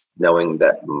business, knowing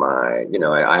that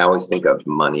I always think of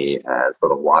money as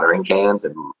little watering cans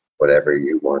and whatever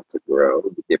you want to grow,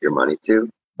 you give your money to.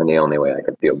 And the only way I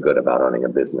could feel good about owning a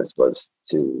business was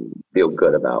to feel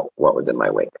good about what was in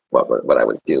my wake, what I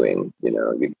was doing.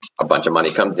 A bunch of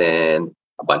money comes in,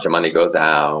 a bunch of money goes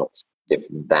out. If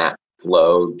that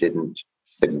flow didn't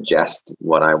suggest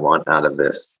what I want out of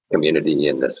this community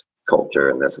and this culture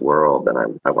and this world, then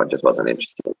I just wasn't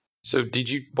interested. So did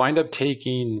you wind up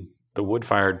taking the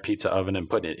wood-fired pizza oven and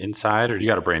putting it inside, or you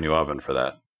got a brand new oven for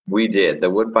that? We did. The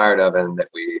wood-fired oven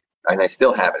and I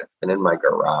still have it. It's been in my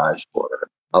garage for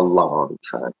a long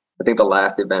time. I think the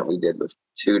last event we did was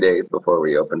 2 days before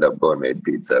we opened up Gourmet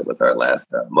Pizza with our last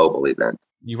mobile event.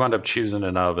 You wound up choosing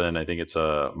an oven. I think it's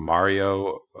a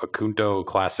Mario Acunto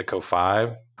Classico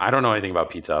 5. I don't know anything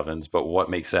about pizza ovens, but what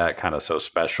makes that kind of so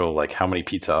special? Like, how many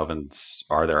pizza ovens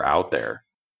are there out there?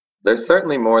 There's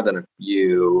certainly more than a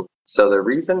few. So the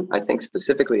reason I think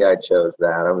specifically I chose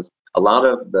that, I was a lot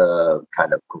of the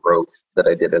kind of growth that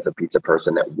I did as a pizza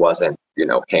person that wasn't,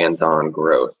 hands-on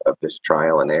growth of just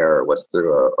trial and error was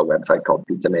through a website called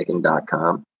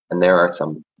pizzamaking.com. And there are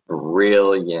some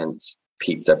brilliant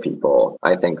pizza people.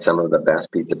 I think some of the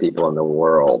best pizza people in the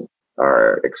world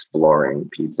are exploring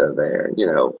pizza there,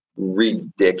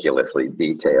 ridiculously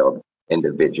detailed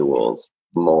individuals,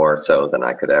 more so than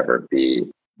I could ever be.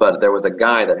 But there was a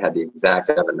guy that had the exact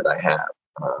oven that I have.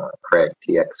 Craig,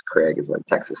 TX Craig is what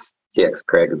Texas TX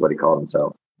Craig is what he called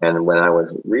himself. And when I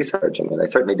was researching it, I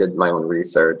certainly did my own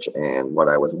research and what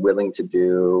I was willing to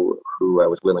do, who I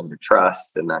was willing to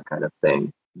trust, and that kind of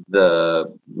thing.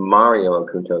 The Mario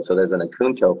Acunto, so there's an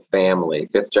Acunto family,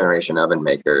 fifth generation oven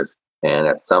makers, and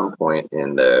at some point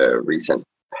in the recent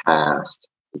past,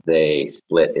 they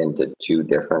split into two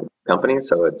different companies.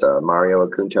 So it's Mario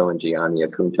Acunto and Gianni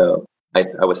Acunto.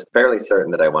 I was fairly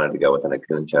certain that I wanted to go with an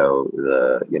Acunto.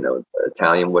 The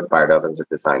Italian wood-fired ovens are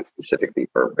designed specifically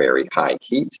for very high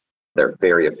heat. They're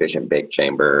very efficient bake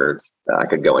chambers. I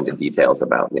could go into details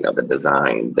about, the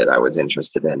design that I was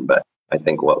interested in, but I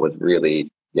think what was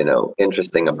really,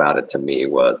 interesting about it to me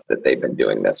was that they've been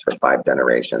doing this for 5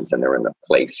 generations, and they're in the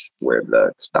place where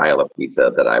the style of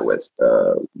pizza that I was,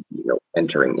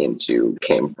 entering into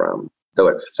came from. So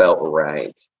it felt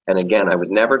right. And again, I was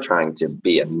never trying to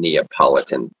be a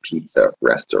Neapolitan pizza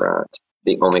restaurant.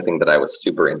 The only thing that I was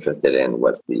super interested in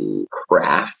was the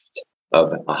craft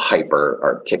of a hyper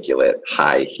articulate,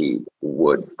 high heat,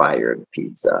 wood fired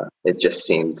pizza. It just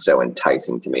seemed so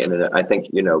enticing to me. And I think,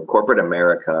 corporate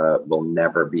America will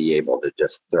never be able to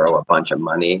just throw a bunch of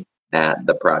money at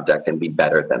the project and be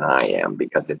better than I am,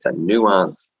 because it's a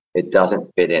nuance. It doesn't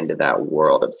fit into that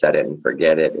world of set it and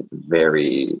forget it. It's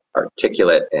very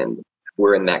articulate, and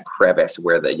we're in that crevice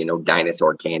where the,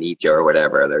 dinosaur can't eat you or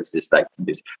whatever. There's just like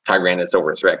this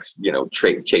Tyrannosaurus Rex,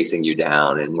 chasing you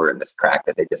down, and we're in this crack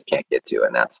that they just can't get to.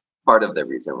 And that's part of the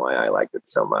reason why I liked it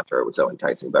so much, or it was so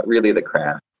enticing, but really the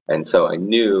craft. And so I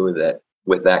knew that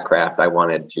with that craft, I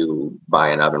wanted to buy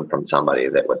an oven from somebody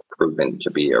that was proven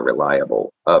to be a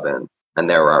reliable oven. And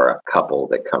there are a couple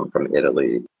that come from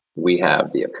Italy. We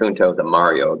have the Acunto, the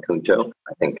Mario Acunto.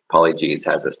 I think Polyg's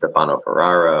has a Stefano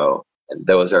Ferraro. And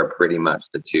those are pretty much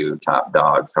the two top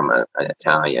dogs from an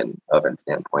Italian oven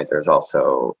standpoint. There's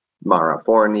also Mara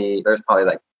Forni. There's probably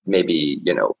like maybe,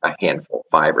 a handful,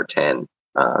 5 or 10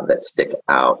 that stick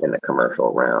out in the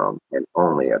commercial realm, and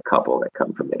only a couple that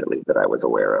come from Italy that I was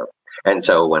aware of. And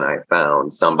so when I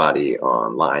found somebody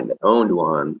online that owned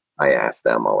one, I asked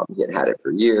them all. He had it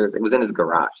for years. It was in his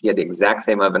garage. He had the exact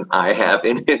same oven I have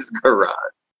in his garage.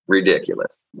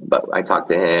 Ridiculous. But I talked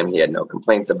to him. He had no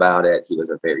complaints about it. He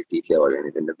was a very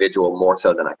detail-oriented individual, more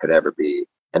so than I could ever be.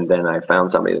 And then I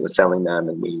found somebody that was selling them,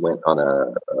 and we went on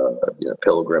a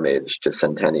pilgrimage to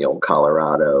Centennial,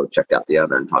 Colorado, checked out the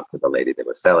oven, talked to the lady that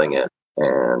was selling it,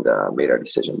 and made our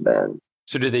decision then.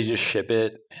 So do they just ship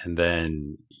it and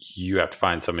then you have to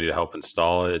find somebody to help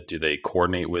install it? Do they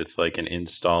coordinate with like an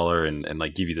installer and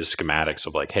like give you the schematics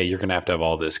of like, hey, you're going to have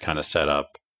all this kind of set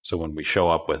up. So when we show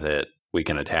up with it, we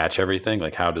can attach everything.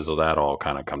 Like how does that all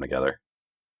kind of come together?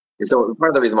 So part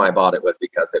of the reason why I bought it was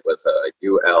because it was a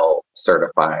UL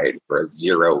certified for a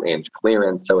 0-inch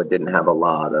clearance. So it didn't have a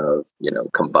lot of,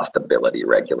 combustibility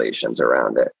regulations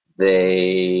around it.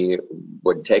 They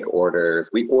would take orders.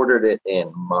 We ordered it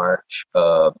in March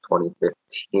of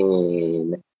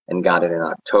 2015 and got it in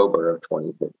October of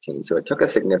 2015. So it took a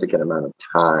significant amount of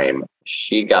time.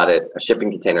 She got it, a shipping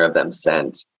container of them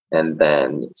sent, and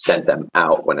then sent them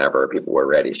out whenever people were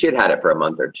ready. She had it for a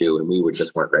month or two, and we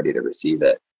just weren't ready to receive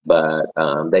it. But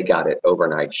they got it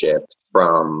overnight shipped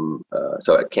from,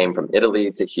 so it came from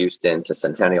Italy to Houston to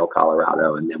Centennial,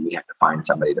 Colorado, and then we had to find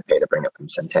somebody to pay to bring it from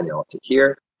Centennial to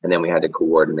here. And then we had to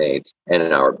coordinate, and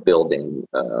in our building,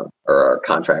 or our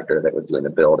contractor that was doing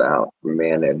the build out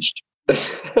managed.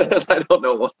 I don't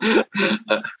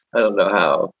know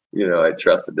how, I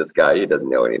trusted this guy. He doesn't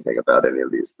know anything about any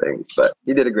of these things, but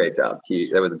he did a great job.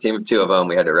 There was a team of two of them.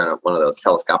 We had to run up one of those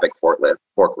telescopic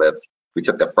forklifts. We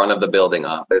took the front of the building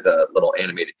off. There's a little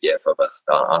animated GIF of us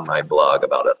on my blog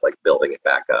about us like building it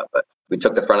back up. But we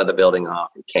took the front of the building off.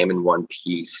 It came in one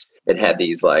piece. It had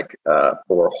these 4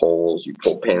 holes. You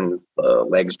pull pins, the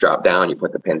legs drop down, you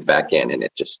put the pins back in, and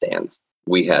it just stands.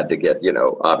 We had to get,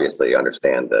 obviously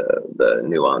understand the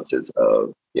nuances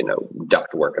of,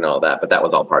 duct work and all that. But that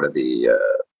was all part of the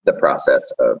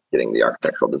process of getting the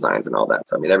architectural designs and all that.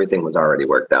 So, everything was already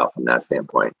worked out from that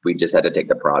standpoint. We just had to take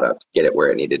the product, get it where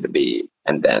it needed to be,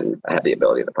 and then have the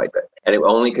ability to pipe it. And it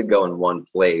only could go in one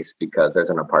place because there's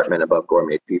an apartment above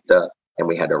Gourmet Pizza, and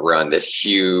we had to run this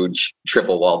huge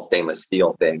triple-walled stainless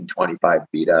steel thing, 25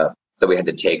 feet up. So we had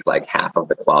to take like half of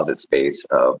the closet space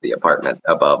of the apartment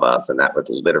above us, and that was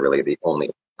literally the only.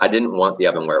 I didn't want the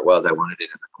oven where it was. I wanted it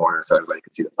in the corner so everybody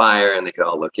could see the fire and they could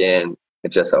all look in.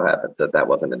 It just so happens that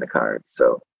wasn't in the cards,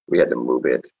 so we had to move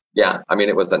it. Yeah,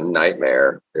 it was a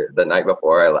nightmare. The night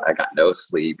before, I got no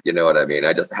sleep. You know what I mean?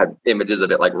 I just had images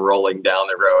of it like rolling down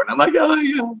the road. I'm like, oh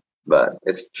yeah. But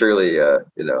it's truly, that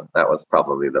was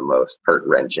probably the most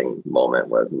heart-wrenching moment,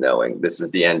 was knowing this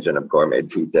is the engine of Gourmet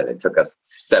Pizza, and it took us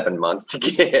 7 months to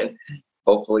get in.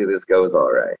 Hopefully this goes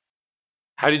all right.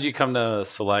 How did you come to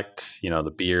select,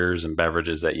 the beers and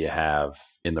beverages that you have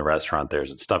in the restaurant there? Is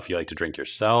it stuff you like to drink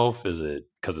yourself? Is it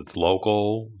because it's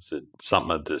local? Is it something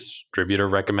a distributor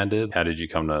recommended? How did you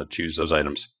come to choose those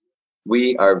items?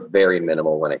 We are very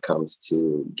minimal when it comes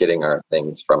to getting our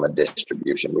things from a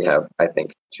distribution. We have, I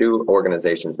think, 2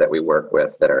 organizations that we work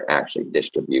with that are actually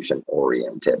distribution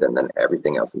oriented, and then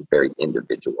everything else is very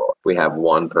individual. We have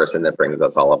one person that brings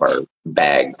us all of our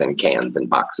bags and cans and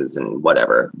boxes and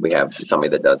whatever. We have somebody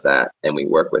that does that, and we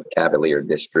work with Cavalier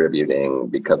Distributing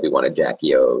because we wanted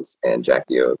Jackie O's, and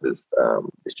Jackie O's is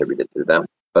distributed through them.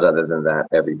 But other than that,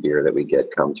 every beer that we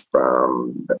get comes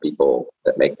from the people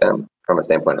that make them. From a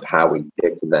standpoint of how we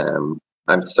pick them,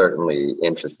 I'm certainly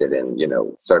interested in,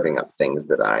 serving up things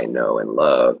that I know and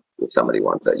love. If somebody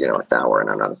wants a sour and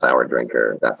I'm not a sour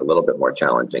drinker, that's a little bit more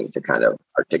challenging to kind of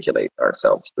articulate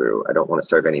ourselves through. I don't want to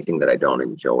serve anything that I don't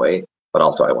enjoy, but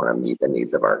also I want to meet the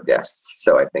needs of our guests.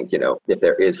 So I think, if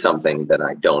there is something that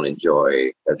I don't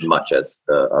enjoy as much as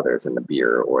the others in the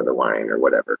beer or the wine or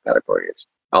whatever category it's,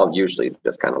 I'll usually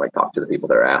just kind of like talk to the people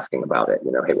that are asking about it.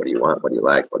 Hey, what do you want? What do you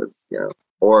like? What is,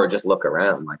 or just look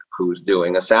around, like who's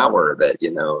doing a sour that,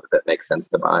 that makes sense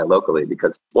to buy locally.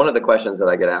 Because one of the questions that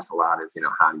I get asked a lot is,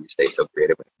 how do you stay so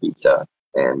creative with pizza?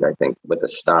 And I think with the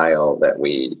style that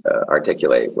we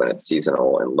articulate when it's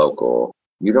seasonal and local,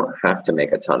 you don't have to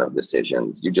make a ton of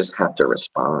decisions. You just have to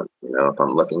respond. If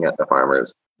I'm looking at the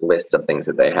farmers' lists of things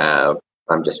that they have,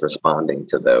 I'm just responding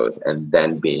to those and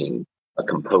then being a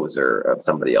composer of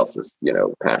somebody else's,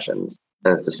 passions.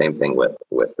 And it's the same thing with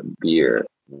beer.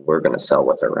 We're going to sell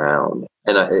what's around.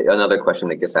 And another question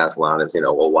that gets asked a lot is,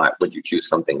 well, why would you choose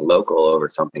something local over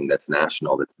something that's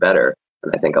national that's better?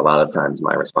 And I think a lot of times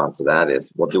my response to that is,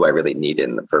 well, do I really need it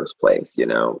in the first place?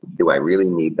 Do I really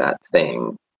need that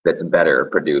thing that's better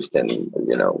produced in,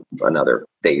 another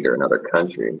state or another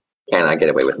country? can I get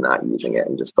away with not using it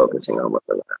and just focusing on what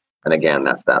we're learning? And again,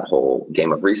 that's that whole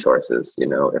game of resources.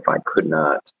 If I could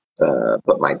not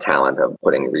put my talent of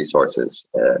putting resources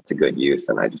to good use,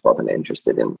 and I just wasn't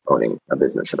interested in owning a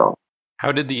business at all.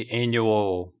 How did the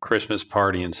annual Christmas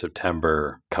party in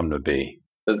September come to be?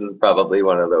 This is probably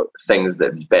one of the things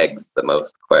that begs the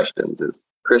most questions. Is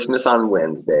Christmas on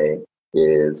Wednesday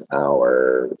is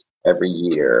our every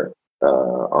year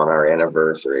on our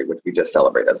anniversary, which we just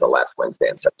celebrate as the last Wednesday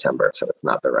in September, so it's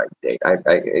not the right date. I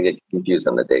get confused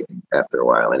on the date after a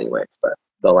while anyway, but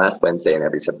the last Wednesday in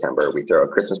every September, we throw a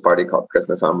Christmas party called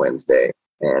Christmas on Wednesday,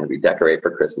 and we decorate for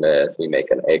Christmas. We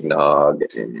make an eggnog,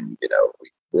 and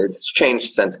it's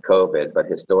changed since COVID, but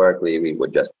historically we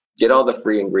would just get all the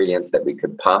free ingredients that we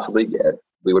could possibly get.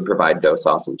 We would provide dough,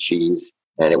 sauce, and cheese.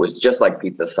 And it was just like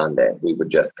Pizza Sunday. We would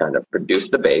just kind of produce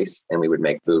the base, and we would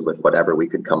make food with whatever we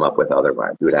could come up with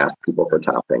otherwise. We would ask people for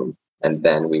toppings, and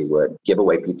then we would give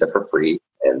away pizza for free,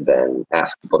 and then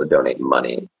ask people to donate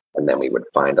money. And then we would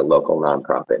find a local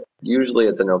nonprofit. Usually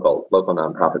it's a local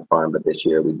nonprofit farm, but this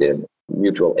year we did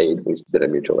mutual aid. We did a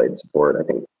mutual aid support. I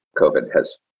think COVID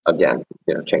has, again,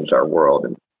 changed our world,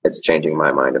 and it's changing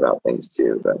my mind about things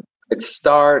too. But it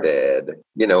started,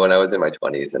 when I was in my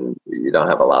 20s, and you don't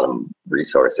have a lot of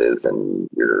resources and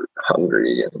you're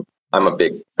hungry. And I'm a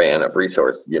big fan of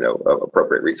of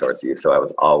appropriate resource use. So I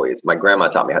was always, my grandma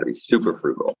taught me how to be super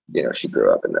frugal. She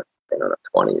grew up in the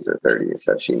 20s or 30s,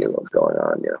 so she knew what was going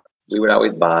on. We would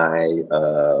always buy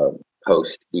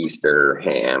post-Easter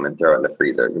ham and throw it in the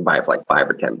freezer. You can buy it for like $5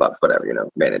 or $10, whatever,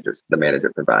 the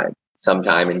manager could buy.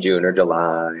 Sometime in June or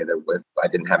July, I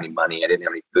didn't have any money, I didn't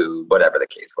have any food, whatever the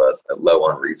case was, low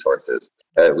on resources.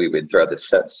 We would throw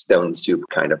this stone soup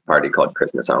kind of party called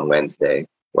Christmas on Wednesday,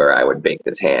 where I would bake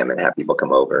this ham and have people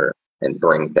come over and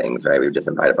bring things, right? We would just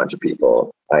invite a bunch of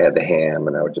people. I had the ham,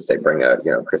 and I would just say, bring a,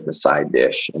 Christmas side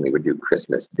dish, and we would do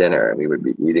Christmas dinner, and we would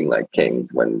be eating like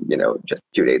kings when, just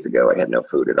 2 days ago, I had no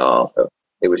food at all. So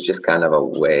it was just kind of a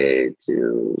way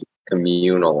to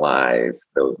communalize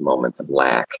those moments of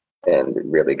lack, and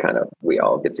really kind of, we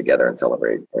all get together and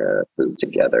celebrate food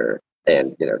together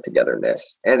and,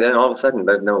 togetherness. And then all of a sudden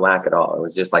there's no lack at all. It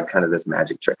was just like kind of this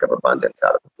magic trick of abundance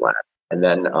out of the lack. And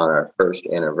then on our first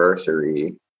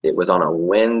anniversary, it was on a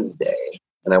Wednesday,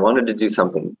 and I wanted to do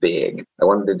something big. I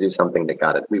wanted to do something that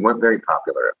got it. We weren't very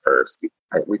popular at first.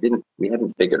 We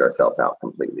hadn't figured ourselves out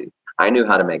completely. I knew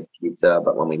how to make pizza,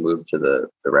 but when we moved to the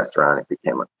restaurant,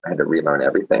 I had to relearn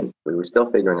everything. We were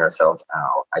still figuring ourselves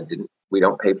out. We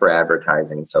don't pay for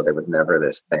advertising, so there was never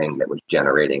this thing that was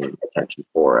generating attention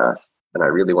for us. And I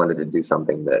really wanted to do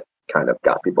something that kind of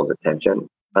got people's attention.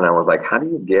 And I was like, how do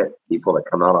you get people to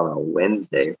come out on a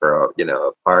Wednesday for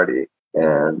a party?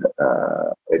 And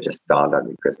it just dawned on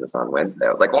me, Christmas on Wednesday.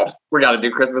 I was like, well, we got to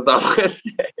do Christmas on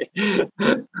Wednesday,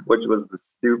 which was the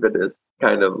stupidest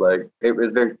kind of it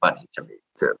was very funny to me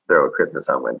to throw a Christmas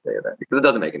on Wednesday event, because it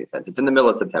doesn't make any sense. It's in the middle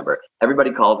of September.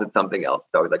 Everybody calls it something else.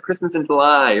 It's always like Christmas in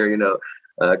July,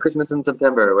 or, Christmas in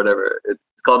September, or whatever. It's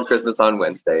called Christmas on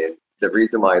Wednesday. And the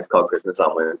reason why it's called Christmas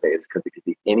on Wednesday is because it could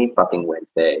be any fucking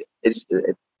Wednesday.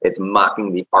 It's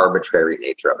mocking the arbitrary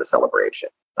nature of the celebration.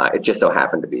 It just so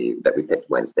happened to be that we picked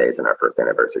Wednesdays, and our first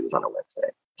anniversary was on a Wednesday.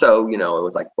 So, it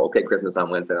was like, okay, Christmas on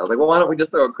Wednesday. And I was like, well, why don't we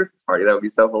just throw a Christmas party? That would be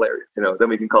so hilarious. Then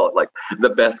we can call it like the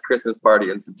best Christmas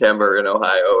party in September in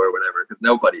Ohio or whatever,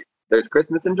 because there's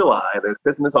Christmas in July, there's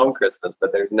Christmas on Christmas,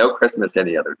 but there's no Christmas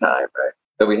any other time, right?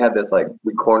 So we had this,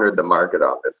 we cornered the market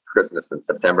on this Christmas in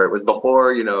September. It was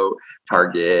before,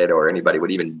 Target or anybody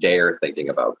would even dare thinking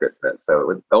about Christmas. So it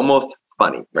was almost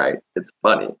funny, right? It's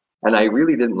funny. And I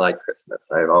really didn't like Christmas.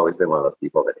 I've always been one of those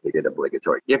people that hated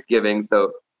obligatory gift giving.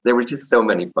 So there were just so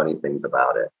many funny things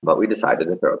about it. But we decided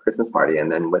to throw a Christmas party.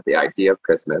 And then with the idea of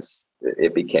Christmas,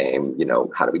 it became,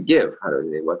 how do we give?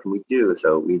 What can we do?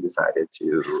 So we decided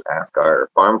to ask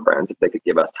our farm friends if they could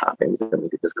give us toppings, and we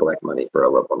could just collect money for a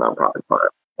local nonprofit farm.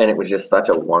 And it was just such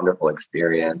a wonderful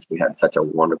experience. We had such a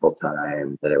wonderful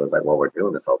time that it was like, well, we're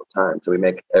doing this all the time. So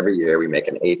every year we make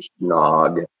an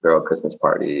eggnog, throw a Christmas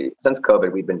party. Since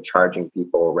COVID, we've been charging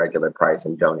people regular price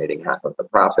and donating half of the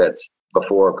profits.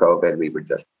 Before COVID, we would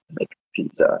just make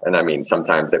pizza. And I mean,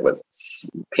 sometimes it was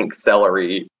pink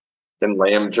celery and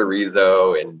lamb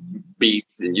chorizo and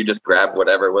beets, and you just grabbed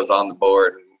whatever was on the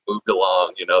board and moved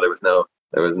along.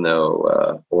 There was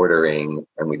no ordering,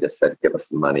 and we just said, give us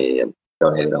some money, and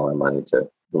donated all our money to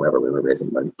whoever we were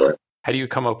raising money for. How do you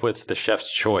come up with the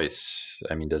chef's choice?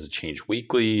 I mean, does it change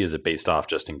weekly? Is it based off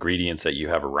just ingredients that you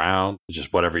have around?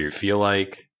 Just whatever you feel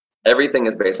like? Everything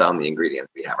is based on the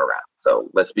ingredients we have around. So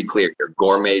let's be clear here.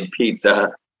 Gourmet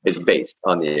pizza is based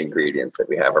on the ingredients that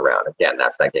we have around. Again,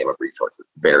 that's that game of resources.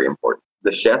 Very important.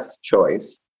 the chef's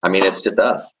choice. I mean, it's just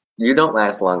us. You don't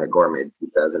last long at Gourmet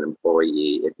Pizza as an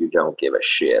employee if you don't give a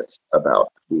shit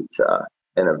about pizza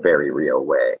in a very real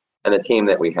way. And the team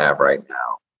that we have right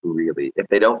now, really, if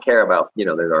they don't care about,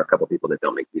 there are a couple people that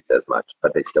don't make pizza as much,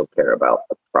 but they still care about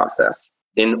the process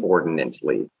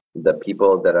inordinately. The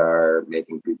people that are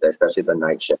making pizza, especially the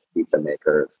night shift pizza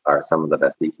makers, are some of the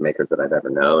best pizza makers that I've ever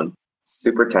known.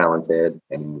 Super talented,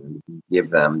 and give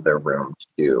them the room to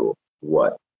do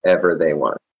whatever they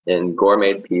want. In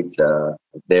Gourmet Pizza,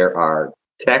 there are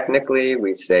technically,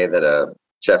 we say that a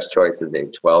chef's choice is a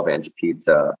 12-inch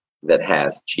pizza that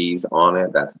has cheese on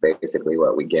it. That's basically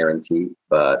what we guarantee.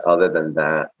 But other than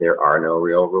that, there are no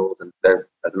real rules. And as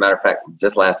a matter of fact,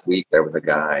 just last week, there was a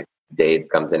guy, Dave,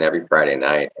 comes in every Friday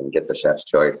night and gets a chef's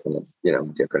choice, and it's,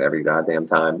 different every goddamn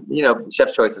time.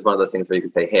 Chef's choice is one of those things where you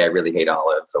can say, hey, I really hate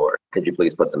olives, or could you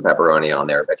please put some pepperoni on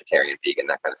there, vegetarian, vegan,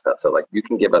 that kind of stuff. So like, you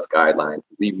can give us guidelines.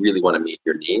 We really want to meet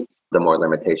your needs. The more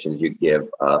limitations you give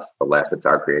us, the less it's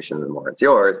our creation, the more it's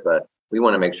yours. But we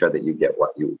want to make sure that you get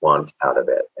what you want out of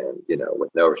it. And, with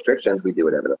no restrictions, we do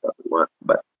whatever the fuck we want.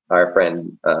 But our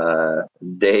friend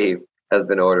Dave has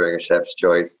been ordering a chef's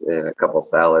choice in a couple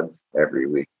salads every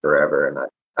week forever. And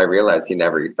I realized he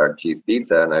never eats our cheese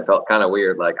pizza. And I felt kind of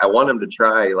weird. Like, I want him to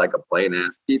try like a plain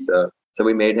ass pizza. So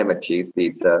we made him a cheese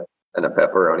pizza and a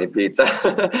pepperoni pizza.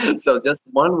 So just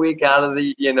 1 week out of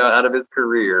his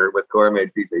career with Gourmet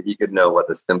Pizza, he could know what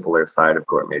the simpler side of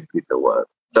Gourmet Pizza was.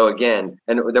 So again,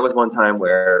 and there was one time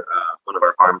where one of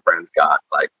our farm friends got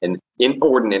like an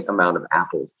inordinate amount of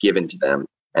apples given to them,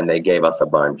 and they gave us a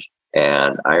bunch.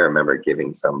 And I remember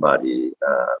giving somebody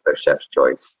their chef's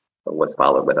choice was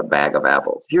followed with a bag of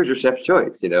apples. Here's your chef's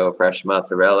choice, fresh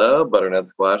mozzarella, butternut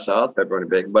squash sauce, pepperoni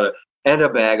bacon butter, and a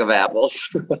bag of apples.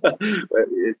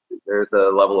 There's a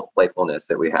level of playfulness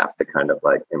that we have to kind of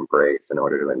like embrace in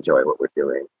order to enjoy what we're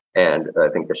doing. And I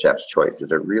think the chef's choice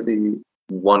is a really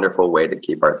wonderful way to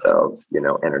keep ourselves,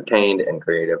 entertained and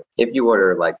creative. If you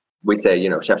order, like we say,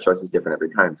 chef's choice is different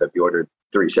every time. So if you ordered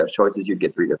 3 chef's choices, you'd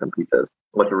get 3 different pizzas.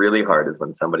 What's really hard is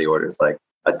when somebody orders like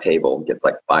a table, gets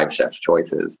like 5 chef's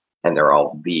choices, and they're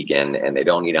all vegan and they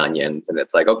don't eat onions. And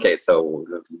it's like, okay, so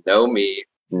no meat,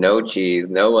 no cheese,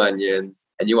 no onions,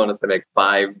 and you want us to make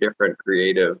 5 different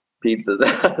creative pizzas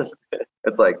out of it.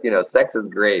 It's like, sex is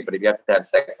great, but if you have to have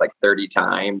sex like 30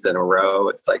 times in a row,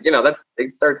 it's like,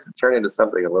 it starts to turn into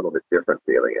something a little bit different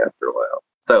feeling after a while.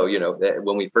 So,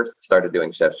 when we first started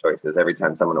doing chef's choices, every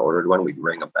time someone ordered one, we'd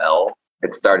ring a bell.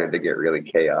 It started to get really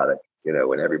chaotic,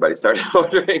 when everybody started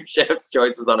ordering chef's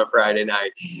choices on a Friday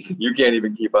night. You can't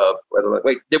even keep up.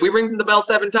 Wait, did we ring the bell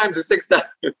 7 times or 6 times?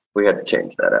 We had to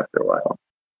change that after a while.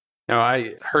 Now,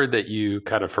 I heard that you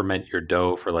kind of ferment your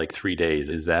dough for like 3 days.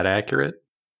 Is that accurate?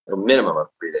 A minimum of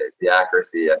 3 days. The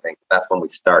accuracy, I think that's when we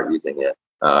start using it.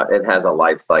 It has a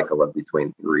life cycle of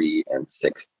between 3 and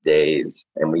 6 days,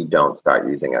 and we don't start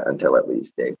using it until at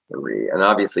least day 3. And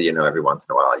obviously, every once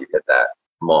in a while you get that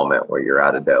moment where you're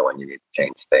out of dough and you need to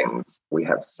change things. We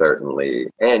have certainly,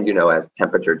 and as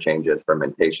temperature changes,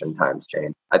 fermentation times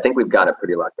change. I think we've got it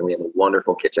pretty locked in. We have a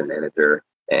wonderful kitchen manager,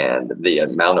 and the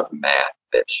amount of math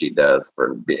that she does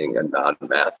for being a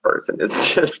non-math person is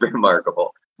just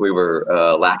remarkable. We were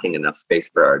lacking enough space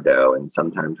for our dough, and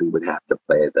sometimes we would have to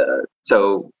play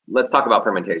so let's talk about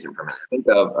fermentation for a minute. Think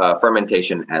of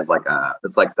fermentation as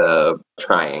it's like the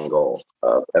triangle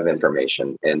of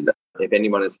information. And if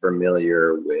anyone is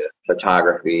familiar with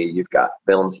photography, you've got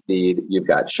film speed, you've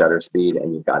got shutter speed,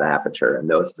 and you've got aperture. And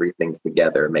those 3 things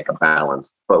together make a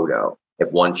balanced photo.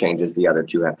 If one changes, the other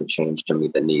 2 have to change to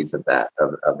meet the needs of that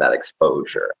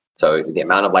exposure. So the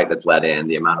amount of light that's let in,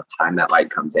 the amount of time that light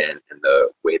comes in, and the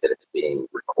way that it's being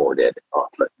recorded on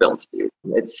the film speed.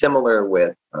 It's similar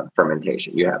with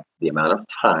fermentation. You have the amount of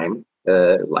time,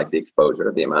 like the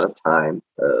exposure, the amount of time,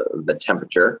 the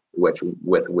temperature with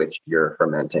which you're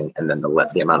fermenting, and then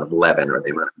the amount of leaven or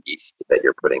the amount of yeast that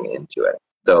you're putting into it.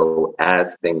 So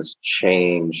as things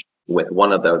change with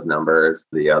one of those numbers,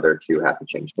 the other 2 have to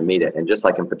change to meet it. And just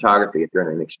like in photography, if you're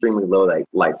in an extremely low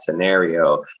light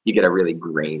scenario, you get a really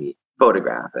grainy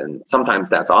photograph. And sometimes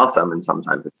that's awesome and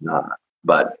sometimes it's not.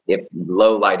 But if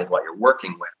low light is what you're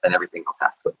working with, then everything else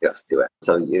has to adjust to it.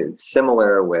 So it's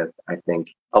similar with, I think,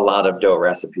 a lot of dough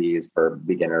recipes for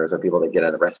beginners or people that get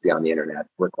a recipe on the internet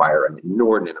require an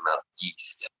inordinate amount of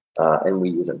yeast. And we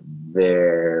use a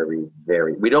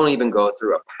we don't even go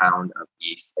through a pound of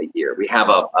yeast a year. We have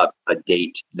a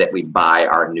date that we buy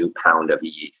our new pound of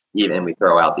yeast, and we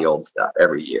throw out the old stuff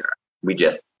every year. We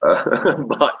just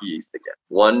bought yeast again.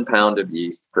 1 pound of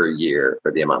yeast per year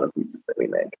for the amount of pizzas that we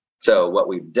make. So what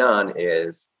we've done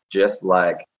is, just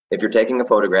like If you're taking a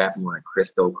photograph and you want a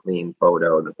crystal clean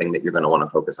photo, the thing that you're going to want to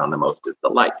focus on the most is the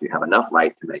light. You have enough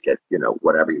light to make it,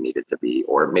 whatever you need it to be,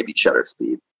 or maybe shutter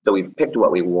speed. So we've picked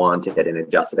what we wanted and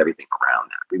adjusted everything around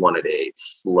that. We wanted a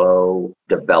slow,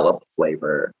 developed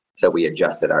flavor. So we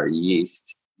adjusted our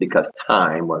yeast because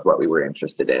time was what we were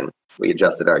interested in. We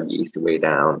adjusted our yeast way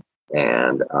down,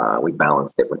 and we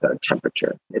balanced it with our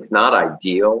temperature. It's not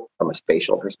ideal from a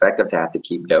spatial perspective to have to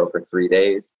keep dough for 3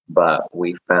 days, but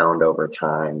we found over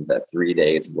time that 3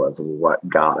 days was what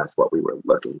got us what we were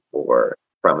looking for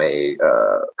from a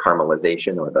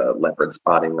caramelization or the leopard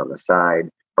spotting on the side,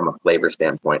 from a flavor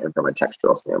standpoint and from a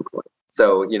textural standpoint.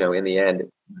 So, in the end,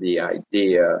 the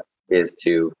idea is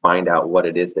to find out what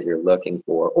it is that you're looking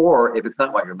for, or if it's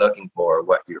not what you're looking for,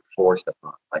 what you're forced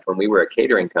upon. Like when we were a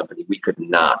catering company, we could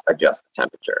not adjust the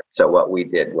temperature. So what we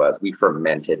did was we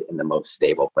fermented in the most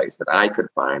stable place that I could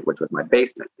find, which was my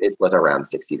basement. It was around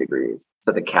 60 degrees.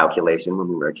 So the calculation when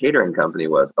we were a catering company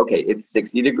was, okay, it's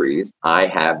 60 degrees. I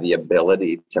have the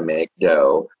ability to make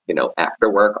dough, after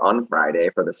work on Friday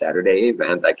for the Saturday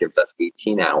event. That gives us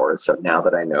 18 hours. So now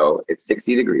that I know it's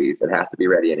 60 degrees, it has to be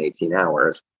ready in 18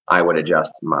 hours. I would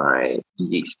adjust my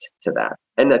yeast to that.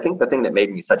 And I think the thing that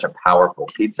made me such a powerful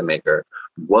pizza maker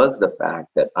was the fact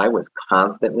that I was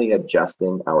constantly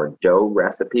adjusting our dough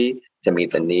recipe to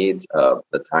meet the needs of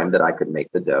the time that I could make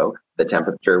the dough, the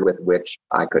temperature with which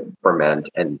I could ferment,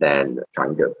 and then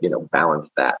trying to, balance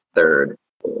that third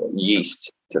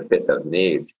yeast to fit those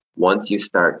needs. Once you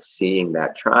start seeing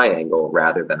that triangle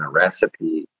rather than a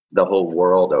recipe, the whole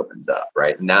world opens up,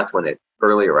 right? And that's when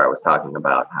earlier I was talking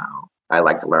about how I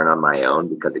like to learn on my own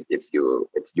because it's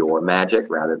your magic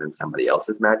rather than somebody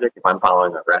else's magic. If I'm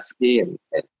following a recipe and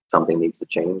something needs to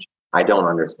change, I don't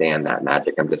understand that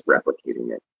magic. I'm just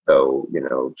replicating it. So,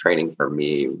 training for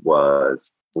me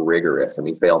was rigorous and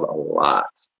we failed a lot.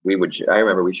 I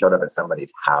remember we showed up at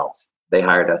somebody's house. They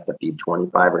hired us to feed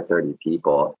 25 or 30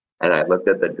 people. And I looked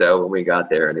at the dough when we got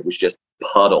there and it was just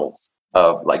puddles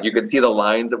of, like, you could see the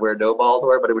lines of where dough balls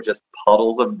were, but it was just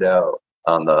puddles of dough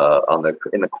in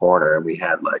the corner, and we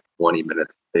had like 20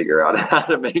 minutes to figure out how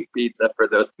to make pizza for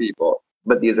those people.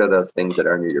 But these are those things that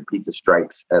earn you your pizza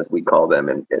stripes, as we call them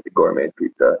in gourmet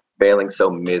pizza, failing so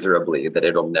miserably that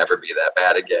it'll never be that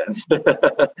bad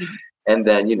again. And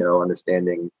then,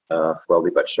 understanding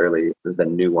slowly but surely the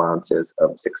nuances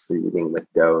of succeeding with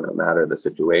dough, no matter the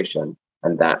situation.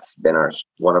 And that's been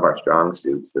one of our strong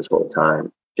suits this whole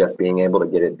time, just being able to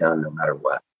get it done no matter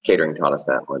what. Catering taught us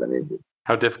that more than anything.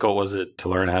 How difficult was it to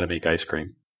learn how to make ice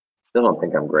cream? Still don't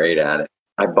think I'm great at it.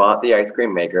 I bought the ice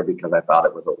cream maker because I thought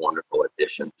it was a wonderful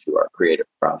addition to our creative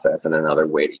process and another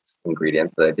way to use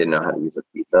ingredients that I didn't know how to use with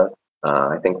pizza.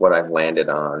 I think what I've landed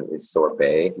on is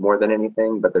sorbet more than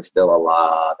anything, but there's still a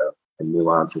lot of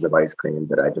nuances of ice cream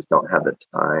that I just don't have the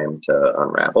time to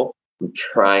unravel. I'm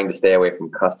trying to stay away from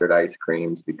custard ice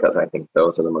creams because I think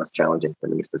those are the most challenging for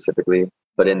me specifically.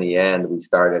 But in the end, we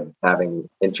started having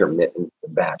intermittent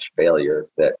batch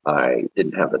failures that I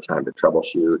didn't have the time to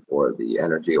troubleshoot or the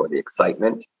energy or the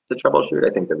excitement to troubleshoot.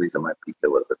 I think the reason my pizza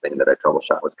was the thing that I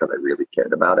troubleshot was because I really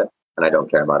cared about it. And I don't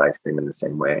care about ice cream in the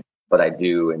same way. But I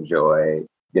do enjoy,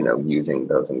 using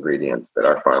those ingredients that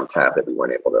our farms have that we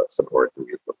weren't able to support and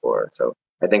use before. So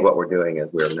I think what we're doing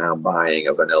is we're now buying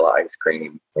a vanilla ice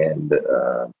cream and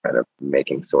kind of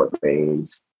making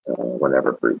sorbets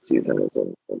whenever fruit season is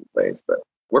in place. But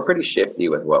we're pretty shifty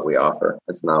with what we offer.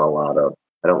 It's not a lot of,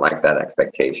 I don't like that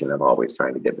expectation of always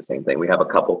trying to get the same thing. We have a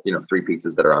couple, 3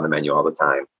 pizzas that are on the menu all the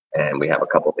time. And we have a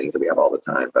couple things that we have all the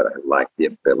time. But I like the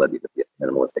ability to be as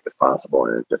minimalistic as possible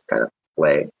and just kind of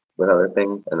play with other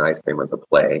things. And ice cream was a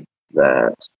play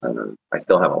that I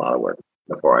still have a lot of work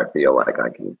before I feel like I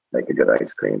can make a good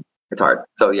ice cream. It's hard.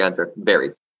 So the answer,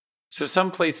 very. So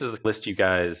some places list you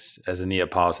guys as a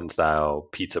Neapolitan style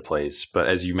pizza place, but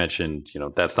as you mentioned,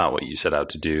 that's not what you set out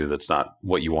to do. That's not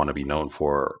what you want to be known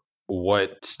for.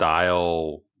 What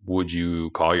style would you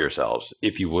call yourselves,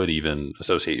 if you would even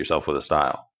associate yourself with a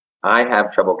style? I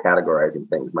have trouble categorizing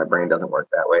things. My brain doesn't work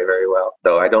that way very well.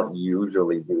 So I don't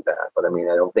usually do that. But I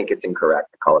don't think it's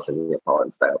incorrect to call us a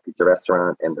Neapolitan style pizza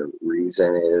restaurant. And the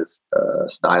reason is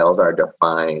styles are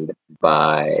defined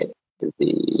by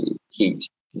the heat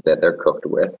that they're cooked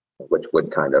with, which would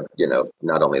kind of,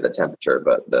 not only the temperature,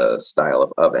 but the style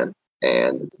of oven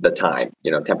and the time,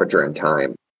 temperature and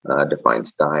time define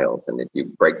styles. And if you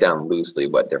break down loosely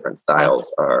what different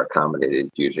styles are accommodated,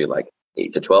 it's usually like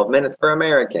 8 to 12 minutes for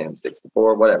American, 6 to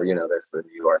 4, whatever, there's the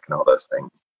New York and all those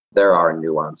things. There are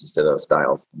nuances to those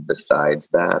styles besides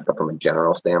that, but from a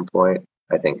general standpoint,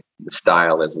 I think the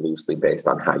style is loosely based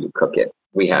on how you cook it.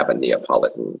 We have a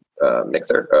Neapolitan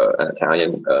mixer, an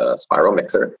Italian spiral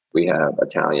mixer. We have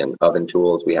Italian oven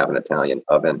tools. We have an Italian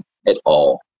oven. It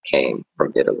all came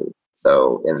from Italy.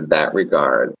 So in that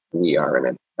regard, we are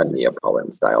in a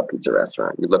Neapolitan style pizza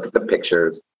restaurant. You look at the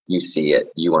pictures, you see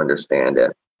it, you understand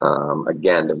it.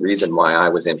 Again, the reason why I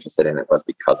was interested in it was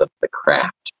because of the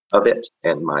craft of it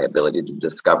and my ability to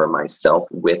discover myself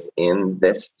within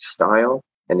this style.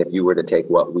 And if you were to take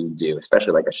what we do,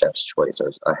 especially like a chef's choice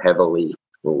or a heavily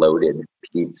loaded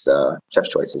pizza, chef's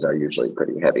choices are usually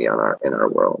pretty heavy in our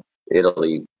world.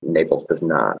 Italy, Naples does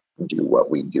not do what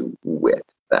we do with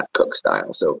that cook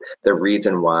style. So the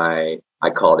reason why I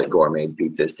called it gourmet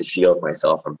pizza is to shield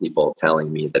myself from people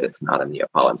telling me that it's not a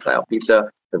Neapolitan style pizza.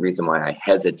 The reason why I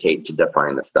hesitate to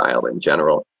define the style in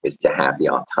general is to have the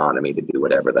autonomy to do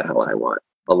whatever the hell I want.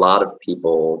 A lot of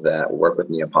people that work with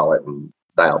Neapolitan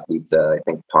style pizza, I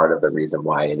think part of the reason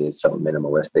why it is so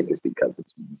minimalistic is because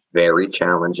it's very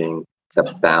challenging to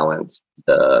balance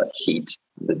the heat,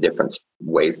 the different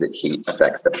ways that heat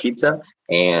affects the pizza,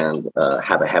 and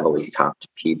have a heavily topped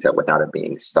pizza without it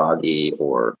being soggy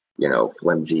or,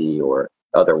 flimsy or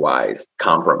otherwise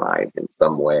compromised in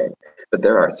some way. But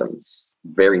there are some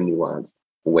very nuanced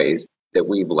ways that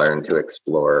we've learned to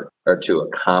explore or to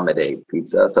accommodate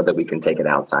pizza so that we can take it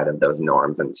outside of those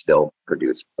norms and still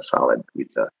produce a solid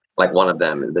pizza. Like one of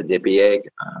them is the dippy egg.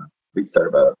 We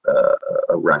serve a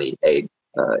runny egg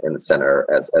in the center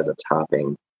as a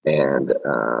topping. And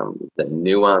the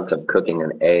nuance of cooking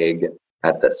an egg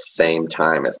at the same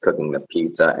time as cooking the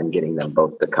pizza and getting them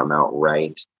both to come out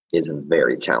right is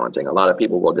very challenging. A lot of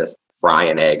people will just fry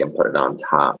an egg and put it on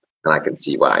top. And I can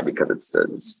see why, because it's a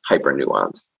hyper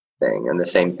nuanced thing. And the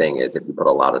same thing is if you put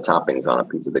a lot of toppings on a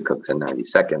pizza that cooks in 90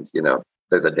 seconds,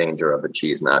 there's a danger of the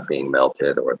cheese not being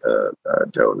melted or the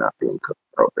dough not being cooked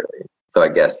appropriately. So I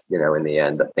guess, in the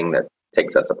end, the thing that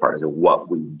takes us apart is what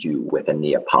we do with a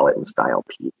Neapolitan style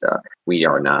pizza. We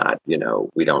are not,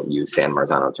 we don't use San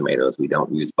Marzano tomatoes. We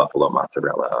don't use buffalo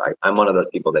mozzarella. I'm one of those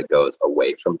people that goes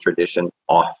away from tradition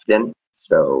often.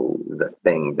 So the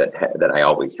thing that I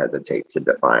always hesitate to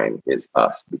define is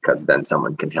us, because then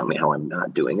someone can tell me how I'm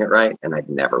not doing it right. And I've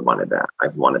never wanted that.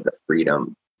 I've wanted the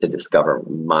freedom to discover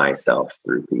myself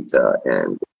through pizza,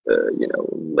 and,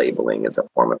 labeling is a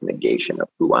form of negation of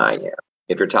who I am.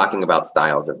 If you're talking about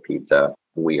styles of pizza,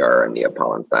 we are a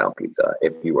Neapolitan style pizza.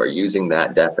 If you are using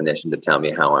that definition to tell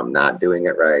me how I'm not doing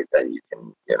it right, then you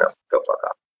can, go fuck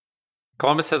off.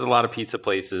 Columbus has a lot of pizza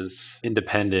places,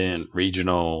 independent,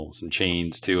 regional, some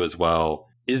chains too as well.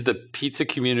 Is the pizza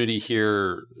community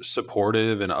here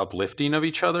supportive and uplifting of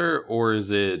each other, or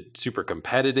is it super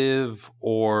competitive,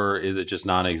 or is it just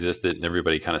non-existent and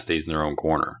everybody kind of stays in their own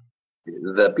corner?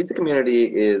 The pizza community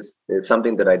is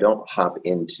something that I don't hop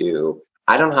into.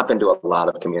 I don't hop into a lot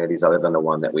of communities other than the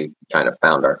one that we kind of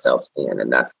found ourselves in,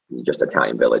 and that's just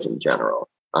Italian Village in general.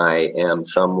 I am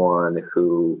someone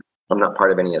who, I'm not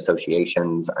part of any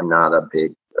associations. I'm not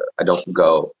I don't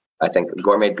go. I think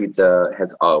gourmet pizza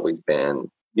has always been,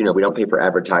 we don't pay for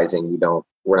advertising.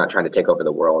 We're not trying to take over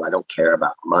the world. I don't care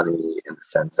about money in the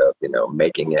sense of,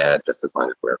 making it, just as long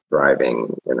as we're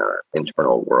thriving in our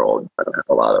internal world. I don't have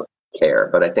a lot of care.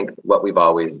 But I think what we've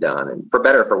always done, and for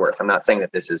better or for worse, I'm not saying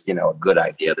that this is, a good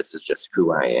idea. This is just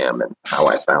who I am and how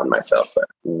I found myself. But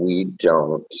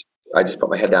I just put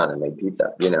my head down and made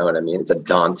pizza. You know what I mean? It's a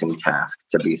daunting task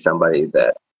to be somebody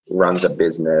that runs a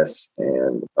business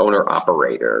and owner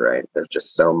operator, right? There's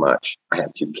just so much. I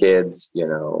have 2 kids,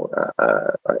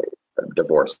 I'm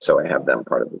divorced, so I have them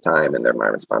part of the time and they're my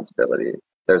responsibility.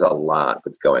 There's a lot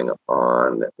that's going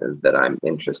on that I'm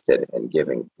interested in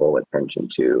giving full attention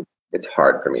to. It's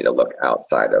hard for me to look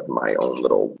outside of my own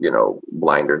little,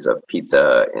 blinders of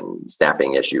pizza and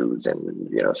staffing issues and,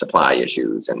 supply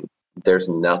issues. And there's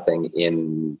nothing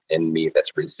in me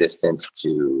that's resistant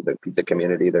to the pizza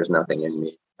community. There's nothing in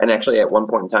me. And actually, at one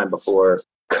point in time before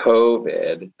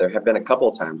COVID, there have been a couple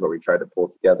of times where we tried to pull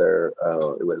together.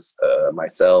 It was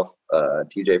myself,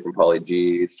 TJ from Pauly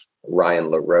G's, Ryan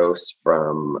LaRose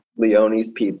from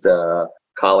Leone's Pizza,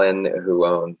 Colin, who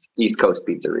owns East Coast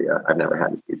Pizzeria. I've never had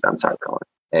his pizza. I'm sorry, Colin.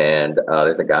 And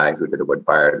there's a guy who did a wood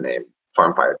fired named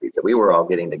Farm Fire Pizza. We were all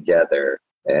getting together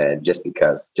and just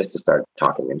to start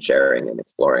talking and sharing and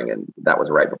exploring. And that was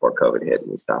right before COVID hit,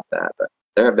 and we stopped that. But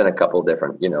there have been a couple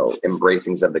different,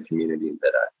 embracings of the community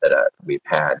that we've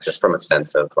had, just from a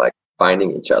sense of like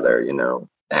finding each other,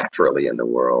 naturally in the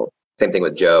world. Same thing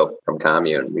with Joe from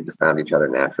Commune. We just found each other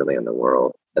naturally in the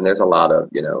world. And there's a lot of,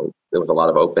 there was a lot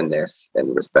of openness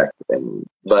and respect.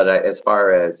 But as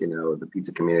far as, the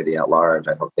pizza community at large,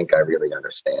 I don't think I really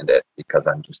understand it, because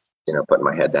I'm just, putting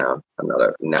my head down. I'm not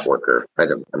a networker. I've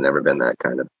never been that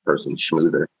kind of person,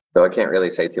 schmoother. So I can't really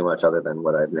say too much other than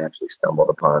what I've naturally stumbled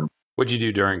upon. What'd you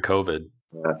do during COVID?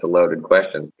 That's a loaded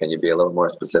question. Can you be a little more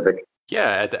specific?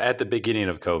 Yeah, at the beginning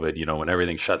of COVID, when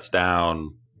everything shuts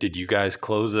down, did you guys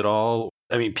close it all?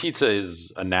 I mean, pizza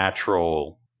is a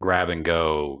natural grab and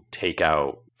go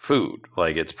takeout food.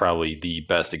 Like it's probably the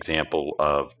best example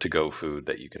of to go food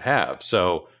that you could have.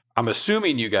 So I'm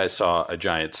assuming you guys saw a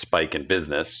giant spike in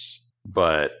business,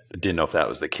 but didn't know if that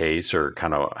was the case or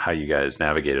kind of how you guys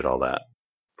navigated all that.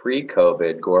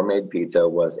 Pre-COVID, Gourmet Pizza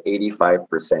was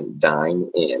 85% dine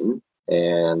in,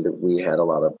 and we had a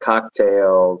lot of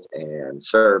cocktails and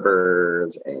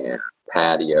servers and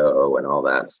patio and all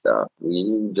that stuff.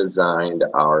 We designed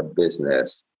our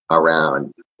business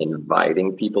around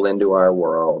inviting people into our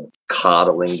world,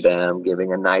 coddling them,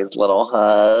 giving a nice little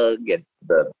hug, and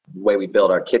the way we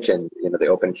built our kitchen, the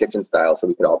open kitchen style, so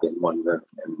we could all be in one room.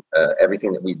 And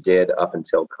everything that we did up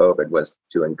until COVID was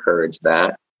to encourage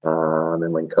that.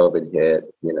 And when COVID hit,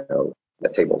 the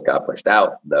tables got pushed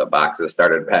out, the boxes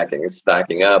started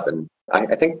stacking up, and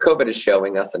I think COVID is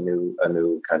showing us a new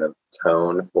kind of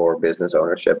tone for business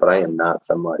ownership. But I am not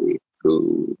somebody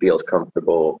who feels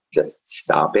comfortable just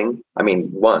stopping. I mean,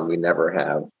 one, we never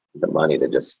have the money to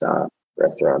just stop.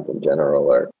 Restaurants in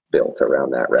general are built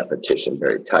around that repetition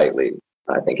very tightly.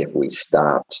 I think if we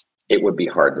stopped, it would be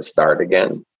hard to start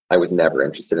again. I was never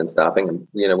interested in stopping. And,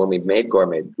 when we made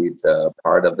Gourmet Pizza,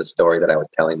 part of the story that I was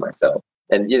telling myself,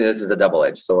 and, this is a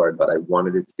double-edged sword, but I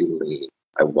wanted it to be lean.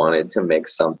 I wanted to make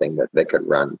something that could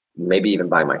run maybe even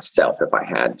by myself if I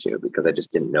had to, because I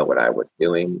just didn't know what I was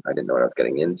doing. I didn't know what I was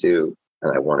getting into.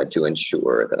 And I wanted to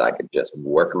ensure that I could just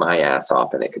work my ass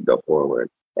off and it could go forward.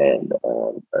 And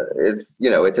it's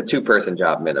a 2-person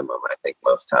job minimum, I think,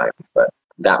 most times. But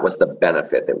that was the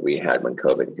benefit that we had when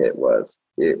COVID hit.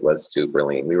 It was super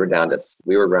lean. We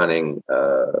were running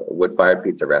a wood-fired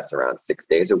pizza restaurant 6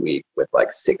 days a week with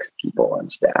like 6 people on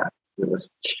staff. It was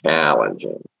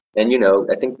challenging. And,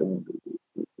 I think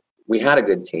we had a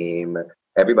good team.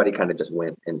 Everybody kind of just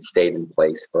went and stayed in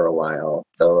place for a while.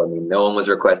 So, I mean, no one was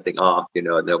requesting off,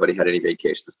 nobody had any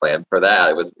vacations planned for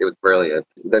that. It was brilliant.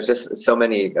 There's just so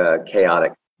many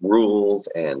chaotic rules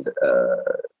and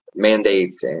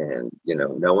mandates, and,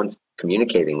 no one's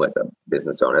communicating with a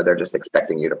business owner. They're just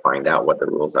expecting you to find out what the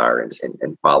rules are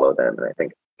and follow them. And I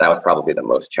think that was probably the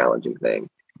most challenging thing.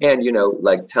 And,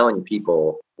 like telling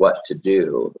people what to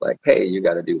do, like, hey, you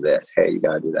got to do this. Hey, you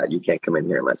got to do that. You can't come in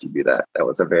here unless you do that.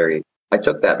 I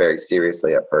took that very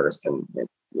seriously at first. And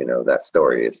that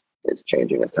story is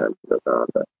changing as time goes on.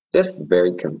 But just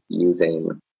very confusing,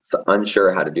 so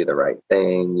unsure how to do the right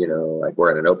thing. Like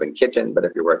we're in an open kitchen, but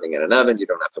if you're working in an oven, you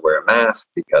don't have to wear a mask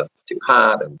because it's too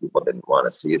hot and people didn't want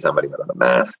to see somebody without a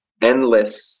mask.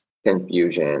 Endless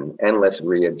confusion, endless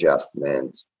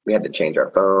readjustment. We had to change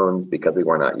our phones because we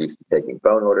were not used to taking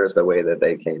phone orders the way that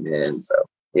they came in. So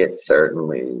it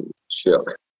certainly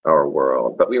shook our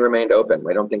world, but we remained open.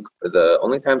 I don't think the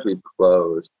only times we've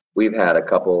closed, we've had a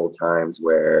couple times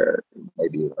where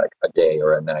maybe like a day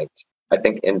or a night. I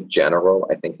think in general,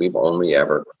 we've only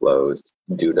ever closed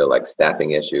due to like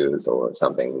staffing issues or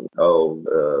something.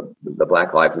 The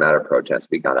Black Lives Matter protest,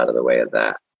 we got out of the way of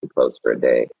that. We closed for a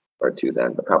day or two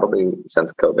then, but probably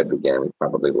since COVID began, we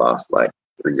probably lost like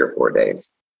 3 or 4 days.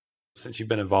 Since you've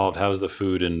been involved, how has the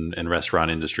food and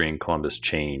restaurant industry in Columbus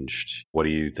changed? What do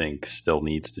you think still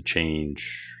needs to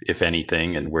change, if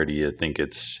anything, and where do you think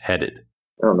it's headed?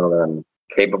 I don't know that I'm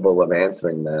capable of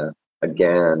answering that.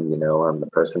 Again, I'm the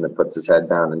person that puts his head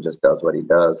down and just does what he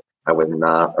does. I was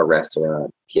not a restaurant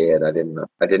kid. I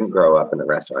didn't grow up in the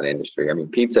restaurant industry. I mean,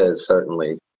 pizza is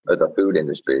certainly the food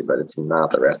industry, but it's not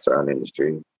the restaurant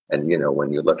industry. And,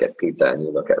 when you look at pizza and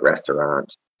you look at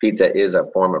restaurant, pizza is a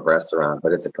form of restaurant,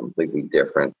 but it's a completely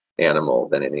different animal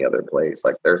than any other place.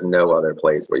 Like there's no other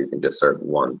place where you can just serve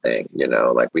one thing,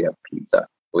 like we have pizza,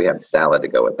 we have salad to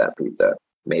go with that pizza.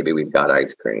 Maybe we've got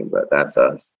ice cream, but that's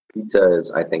us. Pizza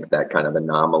is, I think, that kind of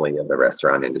anomaly of the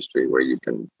restaurant industry where you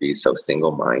can be so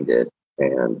single-minded.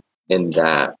 And in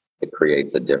that, it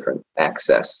creates a different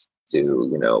access to,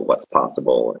 what's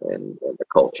possible in the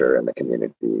culture and the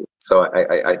community. So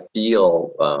I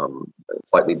feel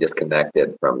slightly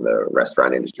disconnected from the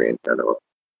restaurant industry in general,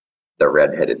 the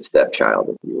redheaded stepchild,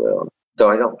 if you will. So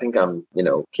I don't think I'm,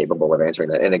 capable of answering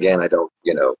that. And again, I don't,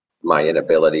 my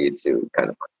inability to kind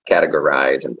of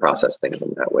categorize and process things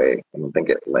in that way, I don't think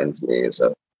it lends me as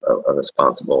a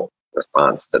responsible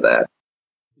response to that.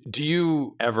 Do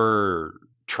you ever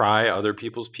try other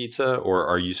people's pizza, or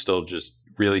are you still just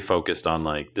really focused on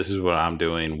like, this is what I'm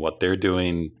doing, what they're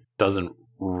doing doesn't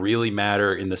really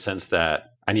matter, in the sense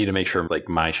that I need to make sure like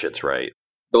my shit's right?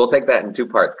 So we'll take that in two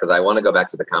parts because I want to go back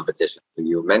to the competition. So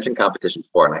you mentioned competition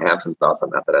before, and I have some thoughts on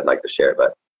that I'd like to share.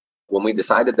 But when we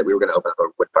decided that we were going to open up a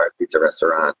wood-fired pizza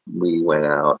restaurant, we went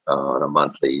out on a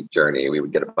monthly journey. We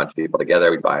would get a bunch of people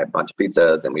together. We'd buy a bunch of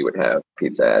pizzas, and we would have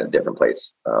pizza at a different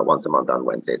place once a month on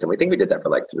Wednesdays. And we think we did that for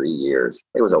like 3 years.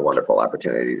 It was a wonderful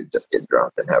opportunity to just get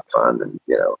drunk and have fun. And,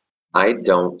 I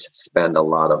don't spend a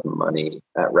lot of money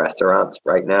at restaurants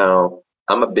right now.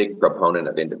 I'm a big proponent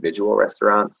of individual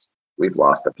restaurants. We've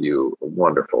lost a few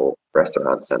wonderful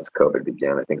restaurants since COVID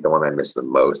began. I think the one I miss the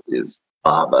most is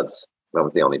Baba's. That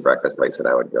was the only breakfast place that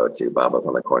I would go to. Baba's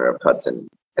on the corner of Hudson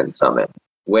and Summit.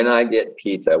 When I get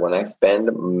pizza, when I spend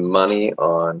money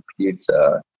on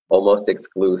pizza, almost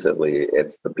exclusively,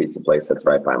 it's the pizza place that's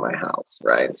right by my house,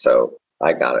 right? So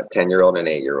I got a 10-year-old and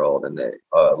an 8-year-old, and the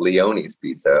Leone's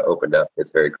Pizza opened up.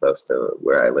 It's very close to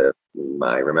where I live.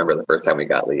 I remember the first time we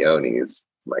got Leone's,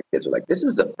 my kids were like, "This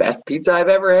is the best pizza I've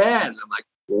ever had." And I'm like,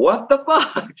 what the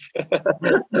fuck?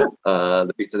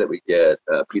 The pizza that we get,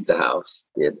 Pizza House,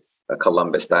 it's a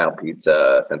Columbus-style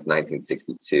pizza since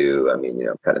 1962. I mean,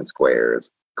 cut in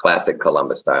squares, classic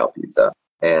Columbus-style pizza.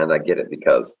 And I get it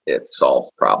because it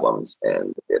solves problems,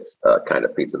 and it's a kind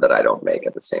of pizza that I don't make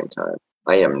at the same time.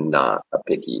 I am not a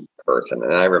picky person.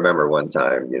 And I remember one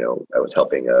time, I was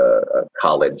helping a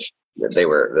college. They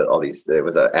were all these, it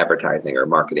was an advertising or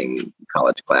marketing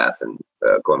college class, and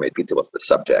gourmet pizza was the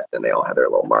subject, and they all had their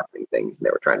little marketing things, and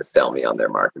they were trying to sell me on their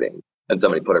marketing. And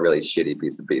somebody put a really shitty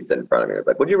piece of pizza in front of me. I was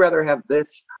like, "Would you rather have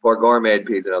this or gourmet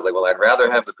pizza?" And I was like, "Well, I'd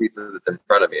rather have the pizza that's in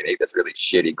front of me," and ate this really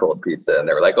shitty cold pizza. And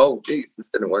they were like, "Oh, geez, this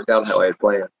didn't work out how I had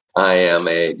planned." I am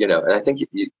and I think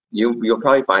you'll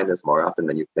probably find this more often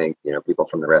than you think. People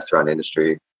from the restaurant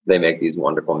industry, they make these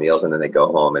wonderful meals and then they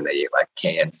go home and they eat like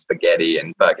canned spaghetti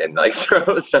and fucking like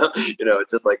throw some,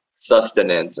 it's just like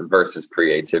sustenance versus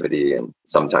creativity. And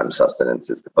sometimes sustenance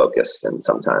is the focus, and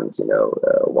sometimes,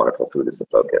 wonderful food is the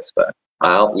focus. But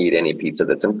I'll eat any pizza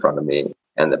that's in front of me,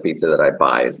 and the pizza that I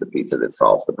buy is the pizza that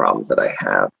solves the problems that I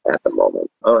have at the moment.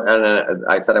 Oh, and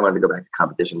I said I wanted to go back to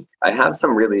competition. I have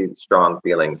some really strong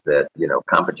feelings that,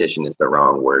 competition is the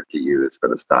wrong word to use for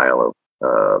the style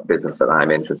of business that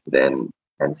I'm interested in.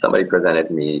 And somebody presented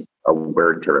me a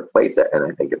word to replace it, and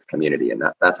I think it's community. And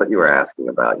that's what you were asking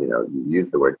about. You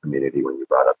used the word community when you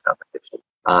brought up competition.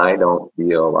 I don't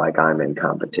feel like I'm in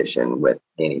competition with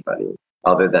anybody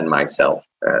other than myself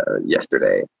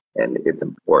yesterday. And it's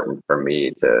important for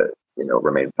me to,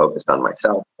 remain focused on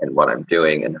myself and what I'm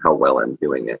doing and how well I'm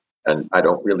doing it. And I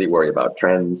don't really worry about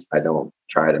trends. I don't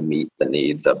try to meet the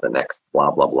needs of the next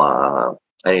blah, blah, blah.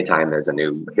 Anytime there's a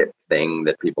new hit thing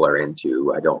that people are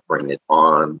into, I don't bring it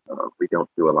on. We don't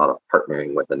do a lot of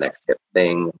partnering with the next hit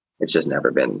thing. It's just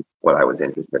never been what I was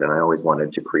interested in. I always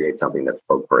wanted to create something that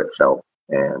spoke for itself.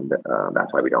 And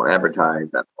that's why we don't advertise.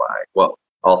 That's why,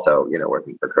 also,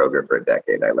 working for Kroger for a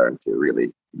decade, I learned to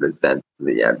really resent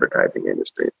the advertising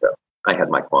industry. So I had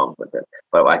my qualms with it.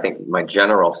 But I think my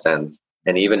general sense,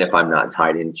 and even if I'm not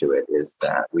tied into it, is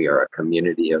that we are a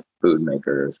community of food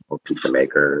makers or pizza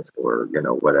makers or,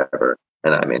 whatever.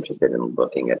 And I'm interested in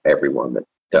looking at everyone that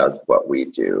does what we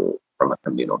do from a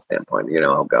communal standpoint.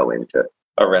 I'll go into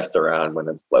a restaurant when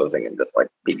it's closing and just like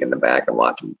peek in the back and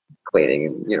watch them cleaning,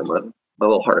 and, my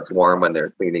little heart's warm when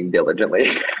they're cleaning diligently.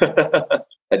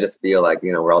 I just feel like,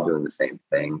 we're all doing the same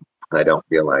thing. And I don't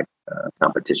feel like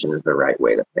competition is the right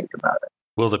way to think about it.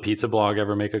 Will the pizza blog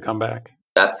ever make a comeback?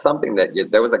 That's something that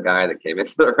there was a guy that came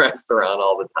into the restaurant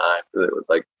all the time. It was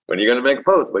like, "When are you going to make a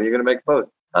post? When are you going to make a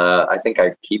post?" I think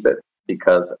I keep it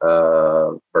because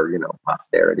for,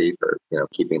 posterity, for,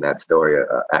 keeping that story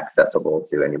accessible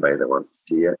to anybody that wants to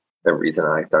see it. The reason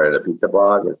I started a pizza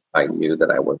blog is I knew that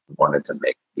I wanted to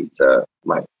make pizza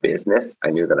my business.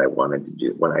 I knew that I wanted to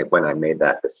do, when I made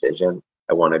that decision,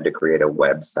 I wanted to create a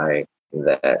website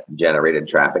that generated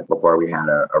traffic before we had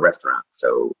a restaurant.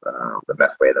 So the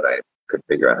best way that I could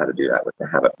figure out how to do that was to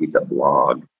have a pizza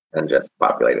blog and just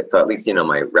populate it. So at least,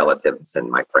 my relatives and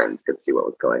my friends could see what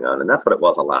was going on. And that's what it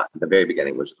was a lot. At the very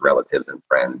beginning was just relatives and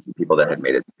friends and people that had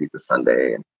made it to Pizza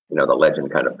Sunday. And, the legend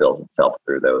kind of built itself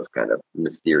through those kind of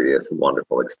mysterious,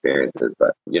 wonderful experiences.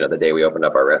 But, the day we opened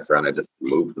up our restaurant, I just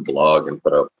moved the blog and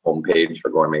put a homepage for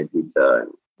gourmet pizza.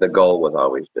 And the goal was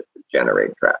always just to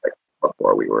generate traffic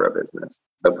before we were a business.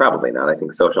 But probably not. I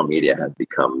think social media has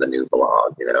become the new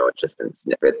blog. It's just in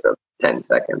snippets of 10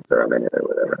 seconds or a minute or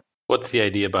whatever. What's the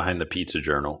idea behind the Pizza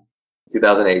Journal?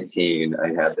 2018, I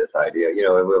had this idea.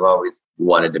 We've always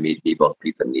wanted to meet people's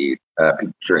pizza needs,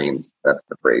 pizza dreams. That's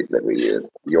the phrase that we use.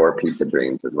 Your pizza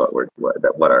dreams is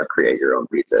what our Create Your Own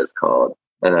Pizza is called.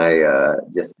 And I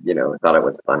just, thought it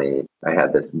was funny. I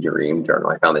had this dream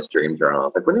journal. I found this dream journal. I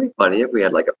was like, wouldn't it be funny if we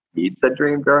had like a pizza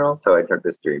dream journal? So I took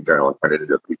this dream journal and turned it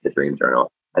into a pizza dream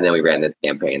journal. And then we ran this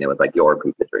campaign. It was like your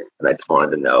pizza dream. And I just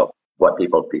wanted to know what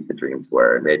people's pizza dreams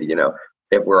were. And maybe,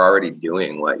 if we're already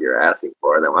doing what you're asking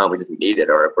for, then why don't we just meet it?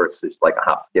 Or if we're just like a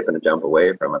hop, skip, and a jump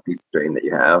away from a pizza dream that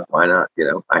you have, why not?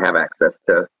 I have access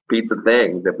to pizza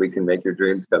things. If we can make your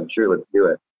dreams come true, let's do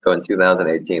it. So in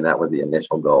 2018, that was the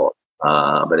initial goal.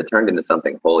 But it turned into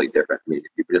something wholly different. I mean,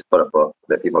 if you just put a book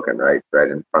that people can write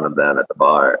right in front of them at the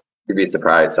bar, you'd be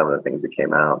surprised some of the things that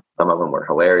came out. Some of them were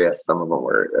hilarious. Some of them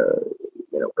were,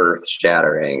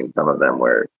 earth-shattering. Some of them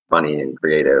were funny and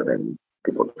creative, and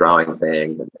people drawing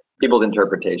things. And people's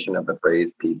interpretation of the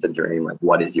phrase pizza dream, like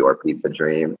what is your pizza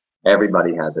dream?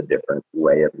 Everybody has a different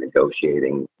way of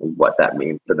negotiating what that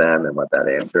means to them and what that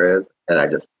answer is. And I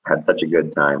just had such a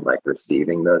good time like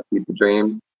receiving those pizza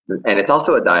dreams. And it's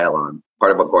also a dialogue.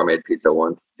 Part of what Gourmet Pizza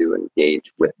wants to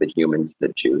engage with the humans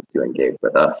that choose to engage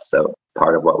with us. So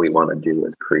part of what we want to do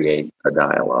is create a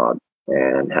dialogue,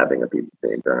 and having a pizza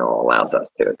dream journal allows us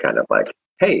to kind of like,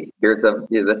 hey, here's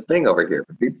this thing over here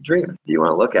for Pizza Dream. Do you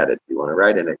want to look at it? Do you want to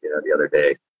write in it? The other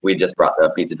day, we just brought the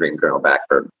Pizza Dream Journal back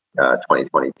for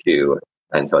 2022.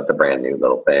 And so it's a brand new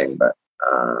little thing. But,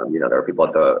 there were people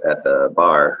at the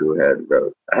bar who had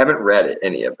wrote, I haven't read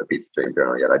any of the Pizza Dream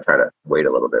Journal yet. I try to wait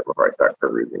a little bit before I start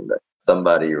perusing. But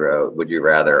somebody wrote, would you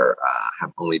rather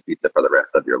have only pizza for the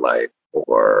rest of your life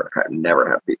or never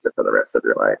have pizza for the rest of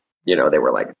your life? They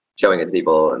were like showing it to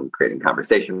people and creating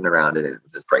conversation around it. And it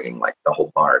was just bringing like the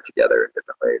whole bar together in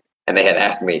different ways. And they had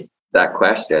asked me that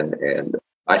question. And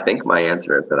I think my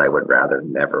answer is that I would rather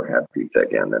never have pizza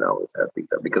again than always have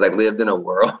pizza, because I lived in a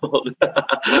world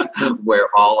where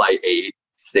all I ate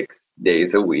 6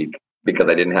 days a week because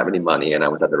I didn't have any money and I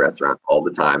was at the restaurant all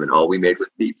the time and all we made was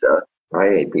pizza. I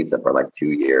ate pizza for like 2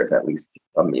 years, at least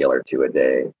a meal or two a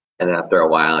day. And after a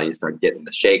while, you start getting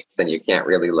the shakes and you can't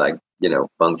really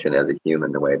function as a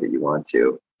human the way that you want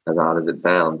to. As odd as it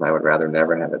sounds, I would rather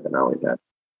never have it than always have.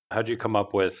 How'd you come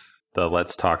up with the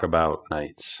Let's Talk About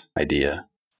Nights idea?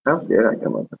 How did I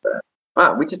come up with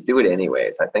that? We just do it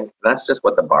anyways. I think that's just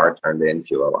what the bar turned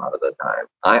into a lot of the time.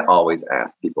 I always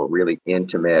ask people really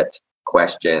intimate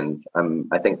questions.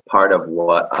 I think part of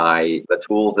the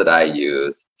tools that I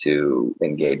use to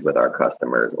engage with our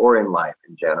customers or in life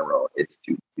in general is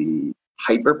to be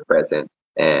hyper present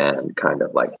and kind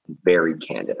of like very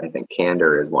candid. I think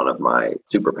candor is one of my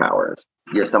superpowers.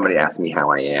 Somebody asks me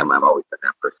how I am, I've always been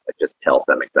that person that just tells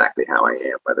them exactly how I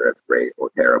am, whether it's great or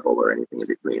terrible or anything in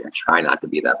between. I try not to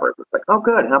be that person. It's like, oh,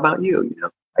 good. How about you?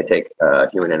 I take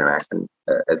human interaction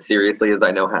as seriously as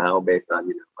I know how, based on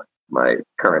my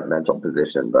current mental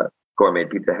position. But Gourmet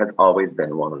Pizza has always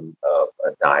been one of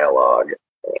a dialogue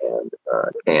and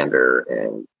candor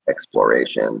and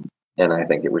exploration. And I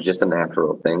think it was just a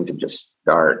natural thing to just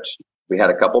start. We had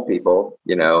a couple people,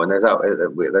 and there's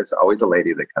always a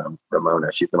lady that comes, Ramona.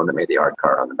 She's the one that made the art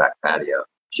card on the back patio.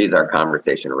 She's our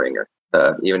conversation ringer.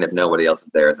 Even if nobody else is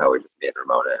there, it's always just me and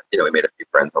Ramona. We made a few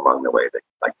friends along the way that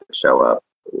like to show up.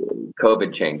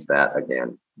 COVID changed that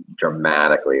again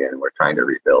dramatically, and we're trying to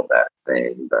rebuild that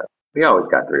thing. But we always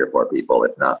got 3 or 4 people.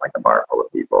 It's not like a bar full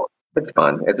of people. It's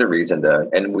fun. It's a reason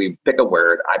and we pick a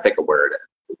word. I pick a word.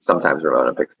 Sometimes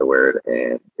Ramona picks the word,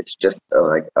 and it's just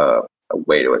like a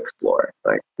way to explore.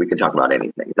 Like we can talk about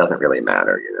anything. It doesn't really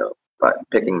matter, but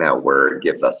picking that word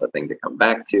gives us a thing to come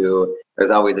back to.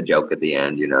 There's always a joke at the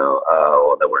end,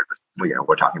 oh, the word was,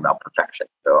 we're talking about perfection.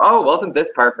 So, oh, wasn't this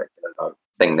perfect? A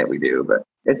thing that we do, but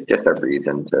it's just a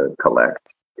reason to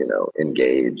collect,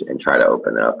 engage and try to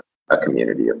open up a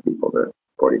community of people to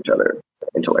support each other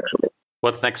intellectually.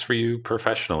 What's next for you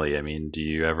professionally? I mean, do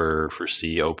you ever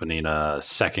foresee opening a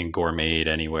second Gourmet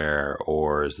anywhere,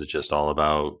 or is it just all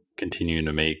about continuing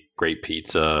to make great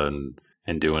pizza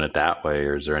and doing it that way?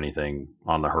 Or is there anything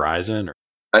on the horizon?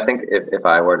 I think if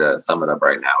I were to sum it up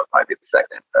right now, it would probably be the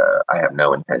second. I have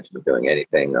no intention of doing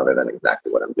anything other than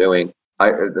exactly what I'm doing.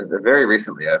 Very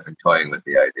recently, I've been toying with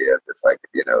the idea of just like,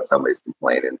 somebody's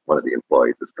complaining, one of the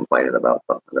employees is complaining about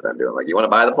something that I'm doing. Like, you want to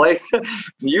buy the place?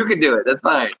 You can do it. That's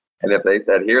fine. And if they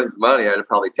said, here's the money, I'd have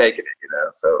probably taken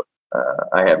it, So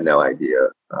I have no idea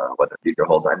what the future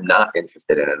holds. I'm not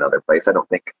interested in another place. I don't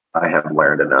think I have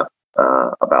learned enough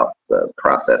about the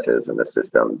processes and the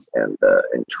systems and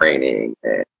training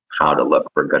and how to look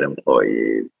for good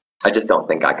employees. I just don't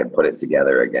think I can put it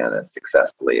together again as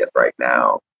successfully as right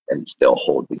now and still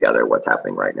hold together what's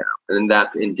happening right now. And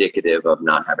that's indicative of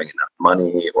not having enough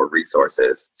money or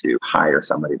resources to hire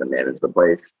somebody to manage the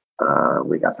place.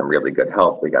 We got some really good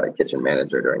help. We got a kitchen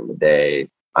manager during the day.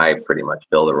 I pretty much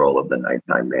fill the role of the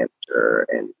nighttime manager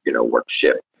and, work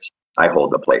shifts. I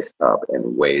hold the place up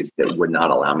in ways that would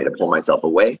not allow me to pull myself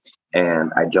away.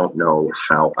 And I don't know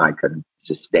how I could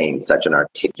sustain such an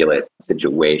articulate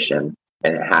situation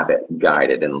and have it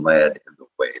guided and led in the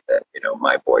way that,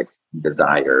 my voice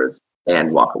desires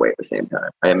and walk away at the same time.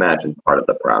 I imagine part of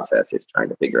the process is trying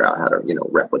to figure out how to,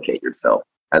 replicate yourself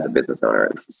as a business owner.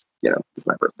 This is, this is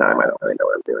my first time. I don't really know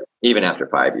what I'm doing. Even after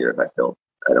 5 years, I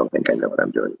don't think I know what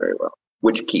I'm doing very well,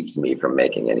 which keeps me from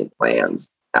making any plans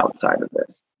outside of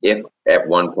this. If at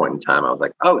one point in time I was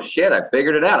like, oh shit, I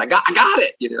figured it out. I got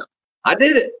it. I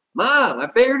did it. Mom, I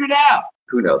figured it out.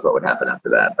 Who knows what would happen after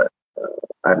that? But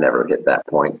I've never hit that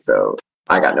point. So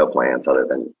I got no plans other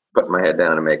than putting my head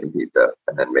down and making pizza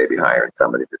and then maybe hiring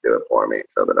somebody to do it for me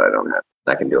so that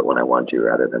I can do it when I want to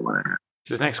rather than when I have.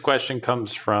 This next question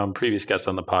comes from previous guest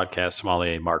on the podcast,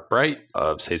 sommelier Mark Bright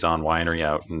of Saison Winery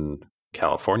out in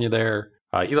California there.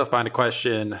 He left behind a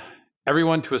question.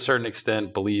 Everyone to a certain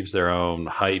extent believes their own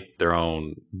hype, their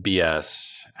own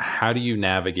BS. How do you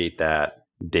navigate that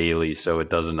daily so it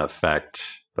doesn't affect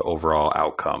the overall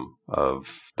outcome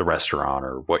of the restaurant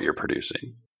or what you're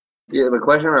producing? Yeah, the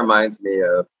question reminds me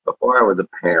of before I was a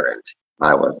parent.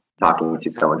 I was talking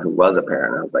to someone who was a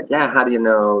parent. I was like, yeah, how do you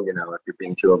know, if you're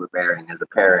being too overbearing as a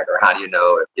parent? Or how do you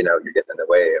know if, you're getting in the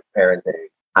way of parenting?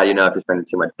 How do you know if you're spending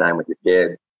too much time with your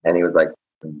kids? And he was like,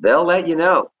 they'll let you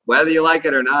know whether you like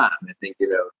it or not. And I think,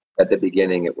 at the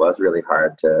beginning, it was really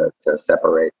hard to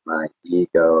separate my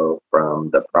ego from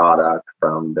the product,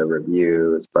 from the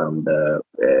reviews, from the,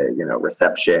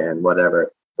 reception,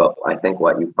 whatever. But I think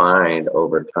what you find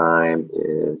over time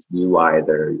is you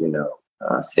either,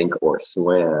 sink or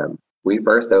swim. We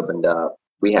first opened up,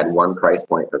 we had one price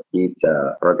point for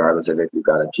pizza, regardless of if you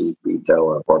got a cheese pizza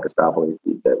or a pork Porcostopolis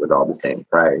pizza, it was all the same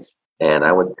price. And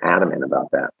I was adamant about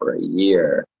that for a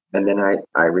year. And then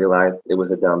I realized it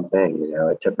was a dumb thing.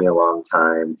 It took me a long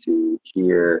time to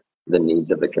hear the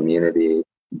needs of the community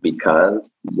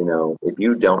because, if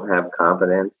you don't have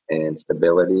confidence and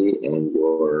stability in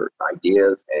your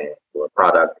ideas and your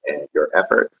product and your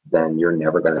efforts, then you're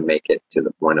never going to make it to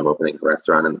the point of opening a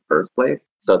restaurant in the first place.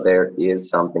 So there is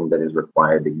something that is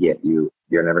required to get you.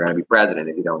 You're never going to be president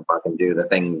if you don't fucking do the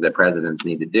things that presidents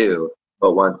need to do.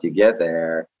 But once you get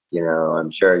there,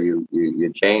 I'm sure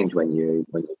you change when you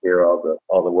hear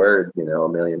all the words, a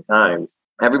million times.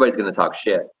 Everybody's going to talk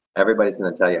shit. Everybody's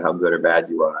going to tell you how good or bad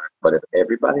you are. But if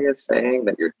everybody is saying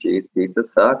that your cheese pizza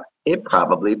sucks, it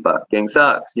probably fucking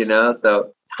sucks,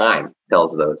 So time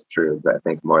tells those truths, I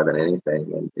think, more than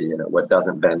anything. And, what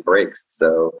doesn't bend breaks.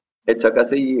 So it took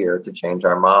us a year to change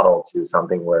our model to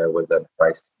something where it was a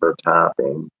price per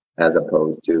topping as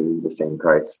opposed to the same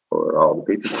price for all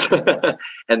the pizzas.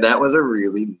 And that was a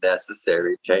really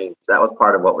necessary change. That was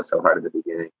part of what was so hard at the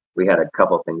beginning. We had a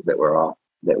couple things that were off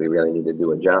that we really needed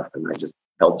to adjust, and I just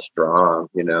held strong,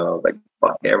 like,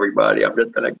 fuck everybody, I'm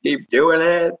just going to keep doing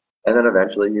it. And then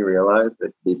eventually you realize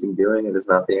that keeping doing it is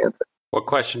not the answer. What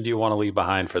question do you want to leave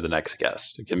behind for the next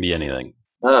guest? It can be anything.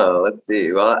 Oh, let's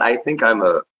see. Well, I think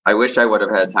I wish I would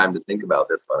have had time to think about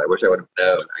this one. I wish I would have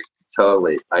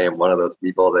known. I am one of those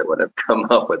people that would have come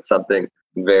up with something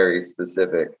very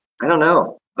specific. I don't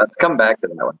know. Let's come back to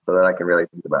that one so that I can really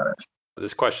think about it.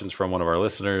 This question's from one of our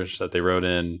listeners that they wrote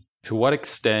in. To what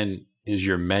extent is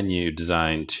your menu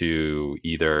designed to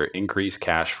either increase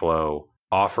cash flow,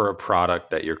 offer a product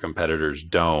that your competitors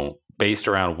don't, based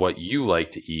around what you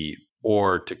like to eat,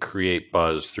 or to create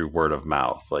buzz through word of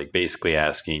mouth? Like basically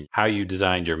asking how you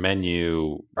designed your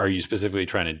menu. Are you specifically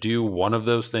trying to do one of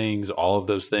those things, all of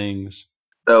those things?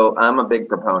 So I'm a big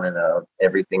proponent of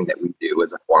everything that we do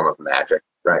as a form of magic,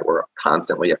 right? We're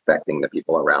constantly affecting the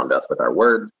people around us with our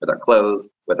words, with our clothes,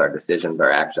 with our decisions,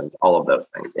 our actions, all of those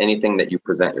things. Anything that you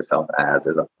present yourself as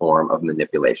is a form of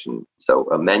manipulation. So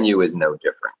a menu is no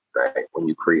different, right? When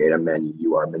you create a menu,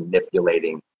 you are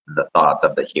manipulating the thoughts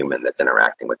of the human that's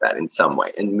interacting with that in some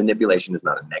way. And manipulation is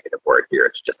not a negative word here.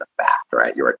 It's just a fact,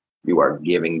 right? You are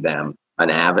giving them an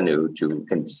avenue to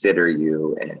consider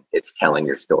you, and it's telling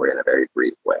your story in a very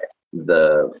brief way.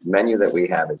 The menu that we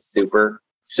have is super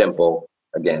simple.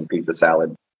 Again, pizza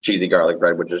salad, cheesy garlic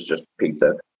bread, which is just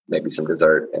pizza, maybe some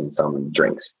dessert and some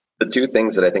drinks. The two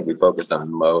things that I think we focused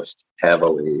on most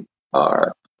heavily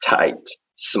are tight,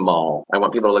 small. I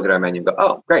want people to look at our menu and go,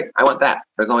 oh, great, I want that.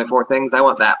 There's only 4 things. I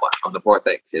want that one of the 4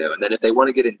 things, And then if they want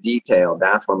to get in detail,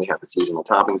 that's when we have the seasonal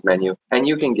toppings menu. And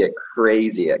you can get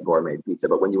crazy at gourmet pizza.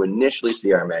 But when you initially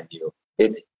see our menu,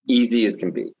 it's easy as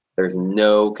can be. There's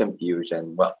no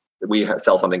confusion. Well, we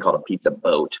sell something called a pizza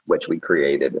boat, which we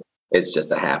created. It's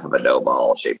just a half of a dough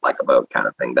ball shaped like a boat kind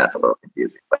of thing. That's a little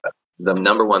confusing. But The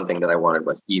number one thing that I wanted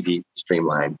was easy,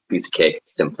 streamlined, piece of cake,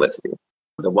 simplicity.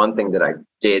 The one thing that I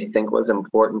did think was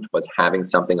important was having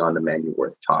something on the menu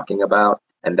worth talking about.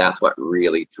 And that's what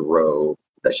really drove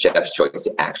the chef's choice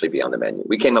to actually be on the menu.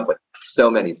 We came up with so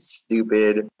many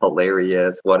stupid,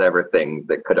 hilarious, whatever things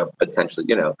that could have potentially,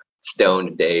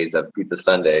 stoned days of Pizza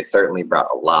Sunday. Certainly brought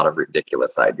a lot of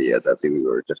ridiculous ideas as we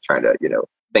were just trying to,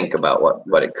 think about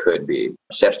what it could be.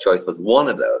 Chef's choice was one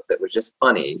of those that was just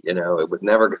funny. It was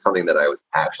never something that I was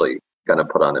actually going to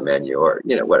put on the menu or,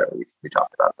 whatever we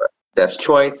talked about. But chef's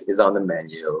choice is on the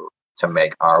menu to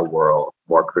make our world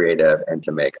more creative and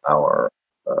to make our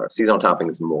seasonal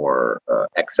toppings more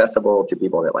accessible to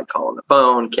people that call on the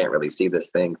phone, can't really see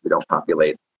this thing. We don't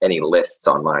populate any lists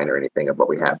online or anything of what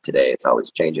we have today. It's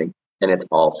always changing. And it's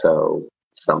also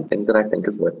something that I think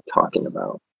is worth talking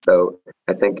about. So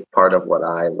I think part of what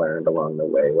I learned along the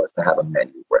way was to have a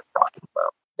menu worth talking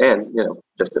about and,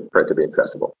 just for it to be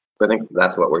accessible. So I think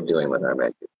that's what we're doing with our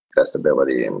menu,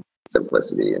 accessibility and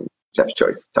simplicity and chef's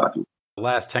choice talking. The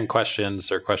last 10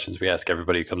 questions are questions we ask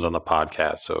everybody who comes on the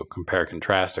podcast. So compare,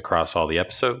 contrast across all the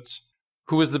episodes.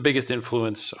 Who was the biggest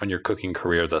influence on your cooking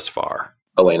career thus far?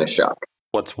 Elena Shock.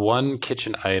 What's one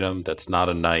kitchen item that's not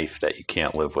a knife that you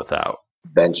can't live without?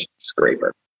 Bench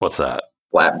scraper. What's that?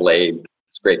 Flat blade,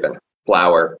 scraping.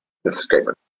 Flour, this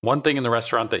scraper. One thing in the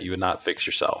restaurant that you would not fix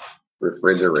yourself?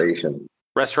 Refrigeration.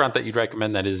 Restaurant that you'd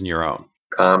recommend that isn't your own?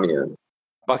 Commune.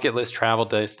 Bucket list travel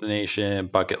destination,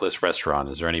 bucket list restaurant.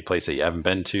 Is there any place that you haven't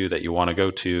been to that you want to go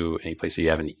to? Any place that you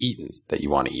haven't eaten that you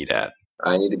want to eat at?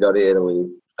 I need to go to Italy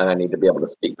and I need to be able to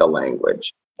speak the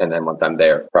language. And then once I'm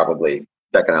there, probably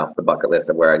checking off the bucket list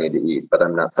of where I need to eat. But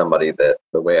I'm not somebody that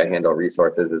the way I handle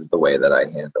resources is the way that I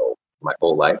handle my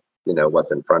whole life.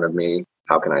 What's in front of me,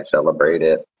 how can I celebrate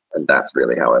it? And that's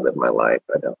really how I live my life.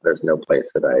 There's no place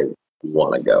that I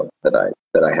want to go that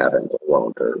I haven't or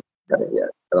won't or haven't yet.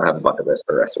 I don't have a bucket list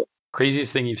for a restaurant.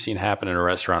 Craziest thing you've seen happen in a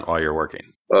restaurant while you're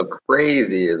working? Well,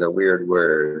 crazy is a weird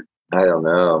word. I don't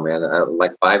know, man.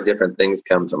 5 different things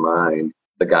come to mind.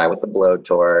 The guy with the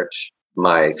blowtorch.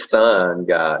 My son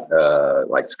got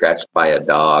scratched by a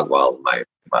dog while my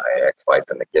ex-wife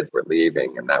and the kids were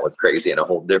leaving, and that was crazy in a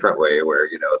whole different way where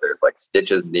there's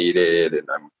stitches needed and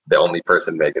I'm the only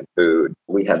person making food.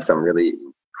 We had some really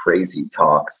crazy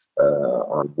talks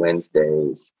on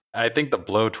Wednesdays. I think the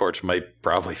blowtorch might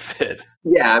probably fit.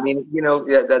 Yeah,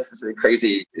 that's just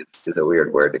crazy. It's a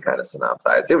weird word to kind of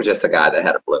synopsize. It was just a guy that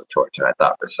had a blowtorch, and I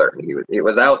thought for certain he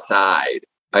was outside.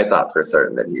 I thought for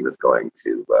certain that he was going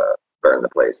to burn the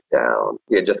place down.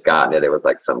 He had just gotten it. It was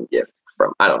some gift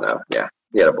from, I don't know. Yeah,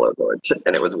 he had a blowtorch,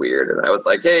 and it was weird. And I was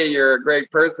like, hey, you're a great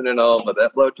person and all, but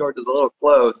that blowtorch is a little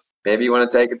close. Maybe you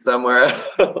want to take it somewhere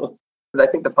else. I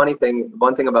think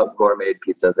one thing about gourmet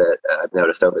pizza that I've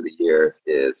noticed over the years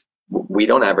is we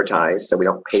don't advertise, so we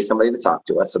don't pay somebody to talk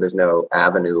to us. So there's no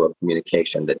avenue of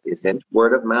communication that isn't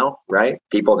word of mouth, right?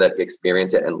 People that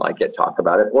experience it and like it talk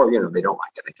about it, or, they don't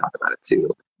like it, they talk about it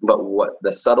too. But what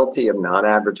the subtlety of not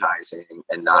advertising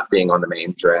and not being on the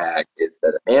main drag is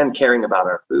that, and caring about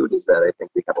our food is that I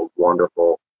think we have a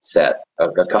wonderful set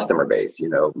of a customer base.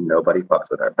 Nobody fucks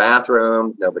with our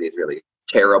bathrooms. Nobody's really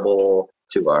terrible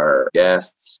to our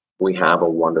guests. We have a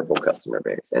wonderful customer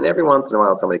base. And every once in a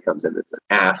while, somebody comes in that's an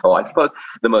asshole. I suppose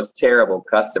the most terrible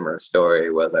customer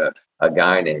story was a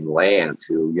guy named Lance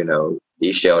who,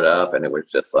 he showed up and it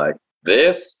was just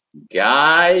this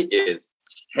guy is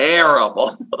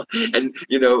terrible. And,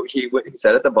 he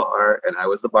sat at the bar and I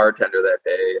was the bartender that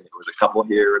day. And there was a couple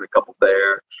here and a couple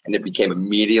there. And it became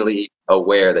immediately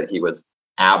aware that he was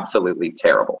absolutely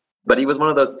terrible. But he was one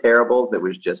of those terribles that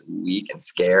was just weak and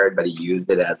scared, but he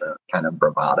used it as a kind of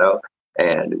bravado.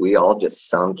 And we all just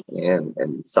sunk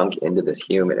into this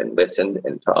human and listened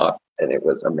and talked. And it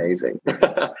was amazing.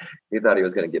 He thought he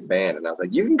was going to get banned. And I was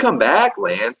like, you can come back,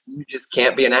 Lance. You just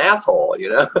can't be an asshole,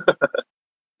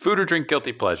 Food or drink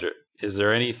guilty pleasure? Is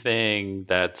there anything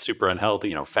that's super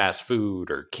unhealthy, fast food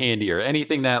or candy or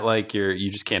anything that you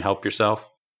just can't help yourself?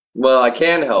 Well, I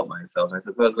can help myself. I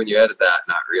suppose when you edit that,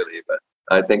 not really, but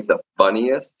I think the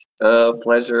funniest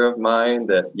pleasure of mine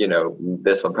that,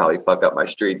 this will probably fuck up my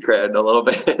street cred a little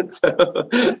bit.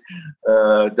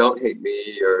 So don't hate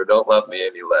me or don't love me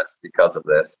any less because of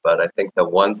this. But I think the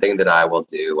one thing that I will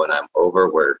do when I'm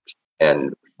overworked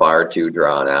and far too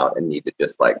drawn out and need to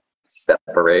just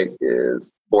separate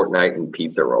is Fortnite and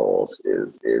pizza rolls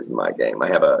is my game. I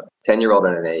have a 10-year-old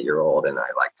and an 8-year-old, and I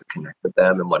like to connect with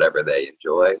them and whatever they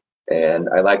enjoy. And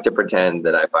I like to pretend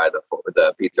that I buy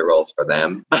the pizza rolls for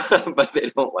them, but they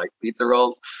don't like pizza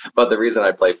rolls. But the reason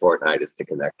I play Fortnite is to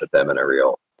connect with them in a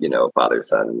real,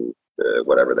 father-son,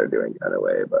 whatever they're doing kind of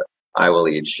way. But I will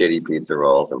eat shitty pizza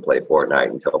rolls and play Fortnite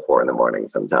until 4 a.m.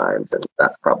 sometimes, and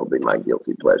that's probably my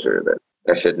guilty pleasure that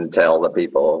I shouldn't tell the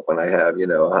people when I have,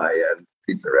 a high-end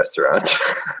pizza restaurant.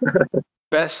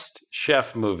 Best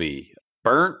chef movie: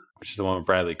 Burnt, which is the one with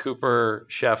Bradley Cooper;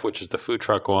 Chef, which is the food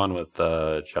truck one with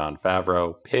Jon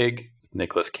Favreau; Pig,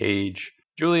 Nicolas Cage;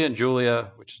 Julia and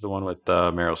Julia, which is the one with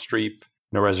Meryl Streep;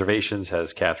 No Reservations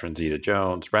has Catherine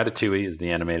Zeta-Jones; Ratatouille is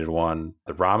the animated one;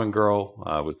 The Ramen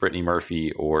Girl with Brittany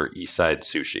Murphy; or East Side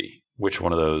Sushi. Which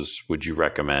one of those would you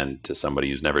recommend to somebody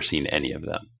who's never seen any of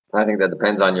them? I think that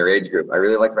depends on your age group. I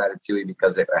really like Ratatouille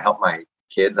because it helped my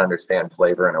kids understand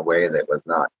flavor in a way that was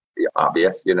not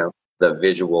obvious. The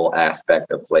visual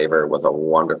aspect of flavor was a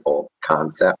wonderful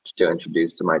concept to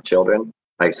introduce to my children.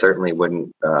 I certainly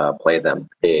wouldn't play them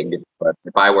Pig, but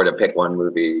if I were to pick one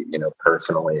movie,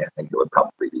 personally, I think it would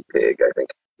probably be Pig. I think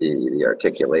the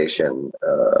articulation,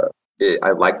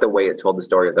 I like the way it told the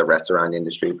story of the restaurant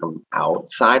industry from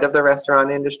outside of the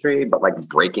restaurant industry, but like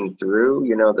breaking through,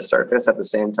 the surface at the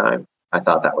same time. I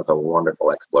thought that was a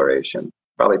wonderful exploration.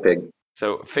 Probably Pig.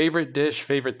 So favorite dish,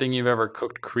 favorite thing you've ever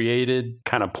cooked, created,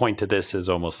 kind of point to this as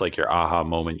almost like your aha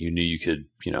moment. You knew you could,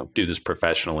 do this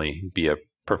professionally, be a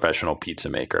professional pizza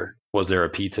maker. Was there a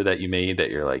pizza that you made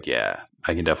that you're like, yeah,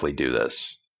 I can definitely do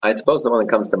this? I suppose the one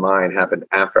that comes to mind happened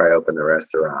after I opened the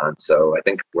restaurant. So I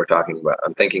think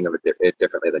I'm thinking of it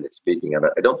differently than you're speaking of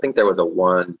it. I don't think there was a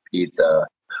one pizza.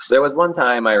 There was one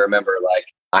time I remember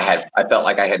I felt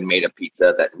like I had made a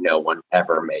pizza that no one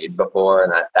ever made before.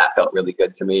 And that felt really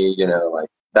good to me.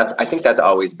 I think that's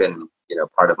always been,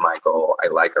 part of my goal. I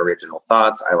like original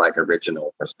thoughts. I like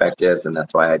original perspectives. And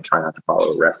that's why I try not to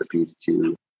follow recipes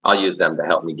too. I'll use them to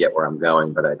help me get where I'm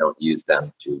going, but I don't use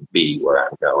them to be where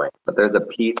I'm going. But there's a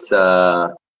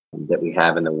pizza that we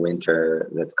have in the winter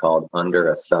that's called Under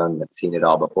a Sun that's seen it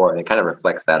all before. And it kind of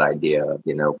reflects that idea of,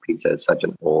 pizza is such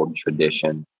an old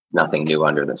tradition, nothing new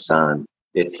under the sun.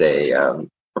 It's a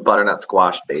butternut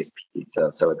squash based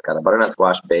pizza. So it's got a butternut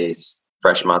squash base,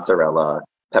 fresh mozzarella,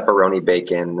 pepperoni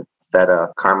bacon, feta,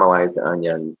 caramelized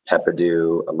onion,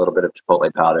 pepperdew, a little bit of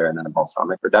chipotle powder, and then a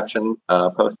balsamic reduction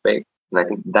post-bake. And I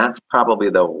think that's probably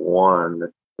the one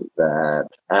that,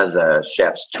 as a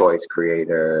chef's choice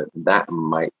creator, that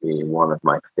might be one of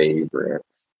my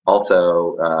favorites.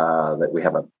 Also, that we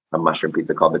have a mushroom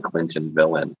pizza called the Clinton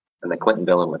Villain. And the Clinton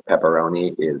Villain with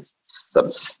pepperoni is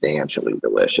substantially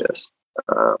delicious.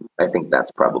 I think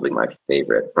that's probably my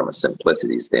favorite from a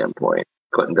simplicity standpoint,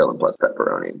 Clinton Villain plus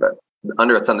pepperoni. But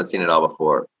Under a Sun that's seen it all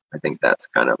before, I think that's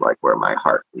kind of like where my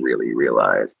heart really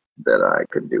realized that I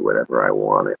could do whatever I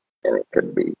wanted. And it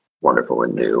could be wonderful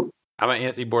and new. I'm an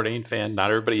Anthony Bourdain fan.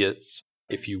 Not everybody is.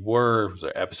 If you were, was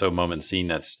there an episode, moment, scene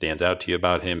that stands out to you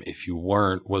about him? If you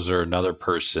weren't, was there another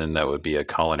person that would be a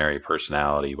culinary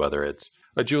personality, whether it's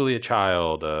a Julia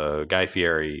Child, a Guy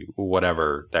Fieri,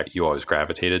 whatever, that you always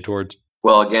gravitated towards?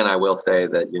 Well, again, I will say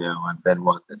that, I've been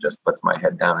one that just puts my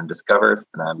head down and discovers,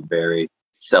 and I'm very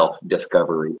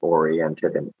self-discovery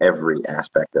oriented in every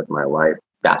aspect of my life.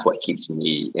 That's what keeps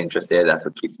me interested. That's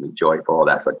what keeps me joyful.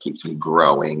 That's what keeps me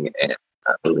growing and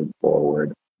moving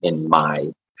forward in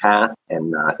my path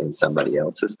and not in somebody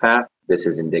else's path. This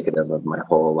is indicative of my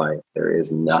whole life. There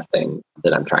is nothing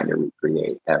that I'm trying to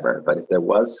recreate ever. But if there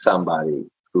was somebody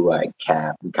who I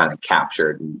kind of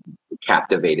captured and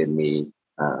captivated me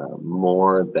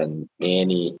more than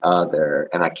any other,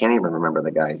 and I can't even remember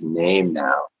the guy's name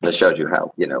now. That shows you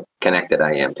how, connected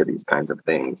I am to these kinds of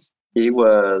things. He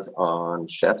was on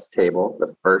Chef's Table,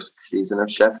 the first season of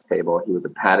Chef's Table. He was a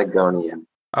Patagonian.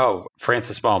 Oh,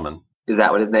 Francis Ballman. Is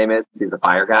that what his name is? He's the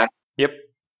fire guy? Yep.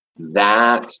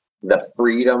 The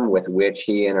freedom with which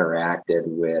he interacted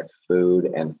with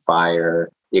food and fire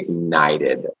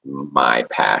ignited my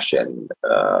passion,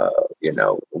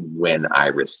 when I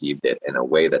received it in a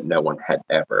way that no one had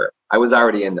ever. I was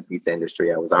already in the pizza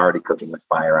industry. I was already cooking with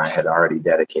fire. I had already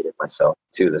dedicated myself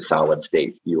to the solid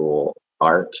state fuel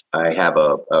art. I have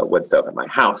a wood stove in my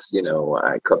house.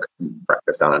 I cook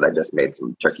breakfast on it. I just made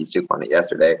some turkey soup on it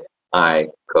yesterday. I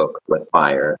cook with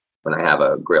fire. When I have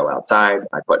a grill outside,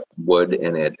 I put wood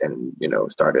in it and,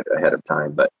 start it ahead of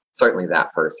time. But certainly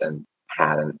that person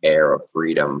had an air of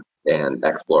freedom and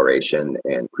exploration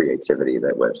and creativity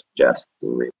that was just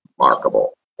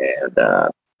remarkable. And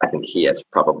I think he has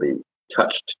probably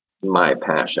touched my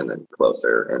passion and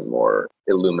closer and more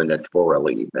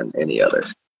illuminatorily than any other.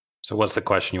 So what's the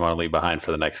question you want to leave behind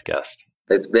for the next guest?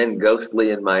 It's been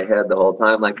ghostly in my head the whole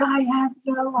time. Like, I have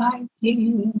no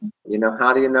idea.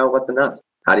 How do you know what's enough?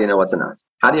 How do you know what's enough?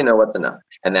 How do you know what's enough?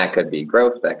 And that could be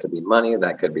growth, that could be money,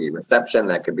 that could be reception,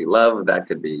 that could be love, that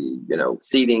could be,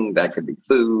 seating, that could be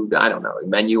food, I don't know,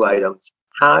 menu items.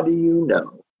 How do you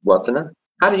know What's enough?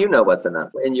 How do you know what's enough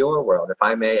in your world? If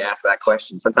I may ask that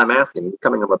question, since I'm asking, you're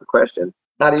coming up with a question,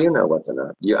 how do you know what's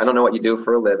enough? I don't know what you do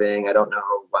for a living. I don't know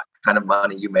what kind of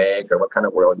money you make or what kind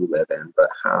of world you live in, but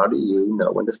how do you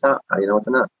know when to stop? How do you know what's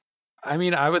enough? I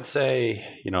mean, I would say,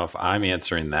 if I'm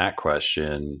answering that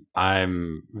question,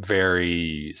 I'm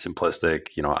very simplistic.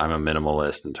 I'm a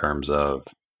minimalist in terms of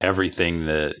everything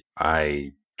that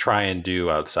I try and do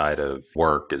outside of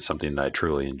work is something that I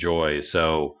truly enjoy.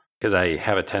 So, because I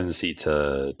have a tendency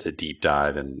to deep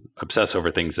dive and obsess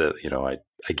over things that,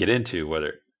 I get into,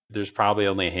 whether there's probably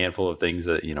only a handful of things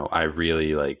that, I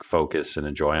really like focus and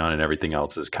enjoy on, and everything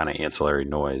else is kind of ancillary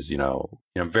noise.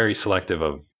 I'm very selective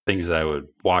of things that I would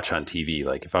watch on TV.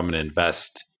 Like if I'm going to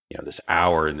invest, this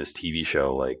hour in this TV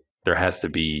show, like there has to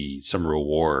be some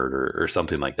reward or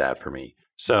something like that for me.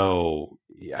 So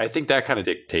I think that kind of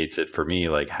dictates it for me.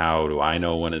 Like, how do I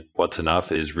know what's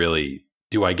enough is really,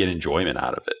 do I get enjoyment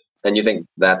out of it? And you think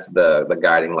that's the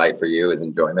guiding light for you is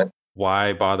enjoyment?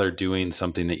 Why bother doing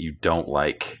something that you don't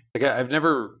like? Like I've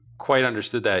never quite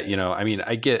understood that. I mean,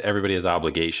 I get everybody has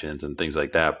obligations and things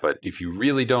like that, but if you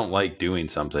really don't like doing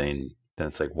something, then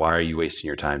it's like, why are you wasting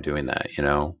your time doing that?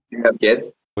 You have kids?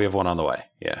 We have one on the way.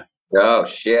 Yeah. Oh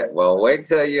shit. Well, wait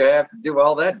till you have to do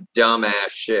all that dumbass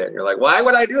shit. You're like, why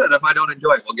would I do it if I don't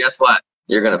enjoy it? Well, guess what?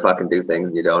 You're gonna fucking do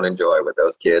things you don't enjoy with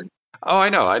those kids. Oh, I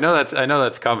know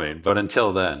that's coming. But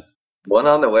until then, one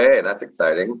on the way. That's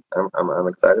exciting. I'm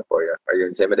excited for you. Are you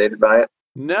intimidated by it?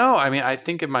 No, I mean, I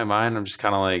think in my mind, I'm just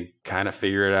kind of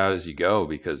figure it out as you go,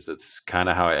 because that's kind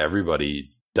of how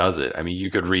everybody does it. I mean, you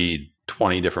could read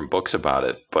 20 different books about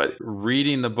it, but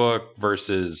reading the book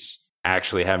versus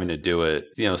actually having to do it,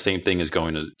 same thing as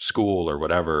going to school or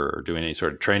whatever, or doing any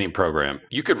sort of training program.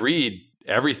 You could read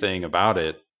everything about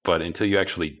it, but until you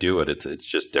actually do it, it's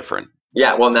just different.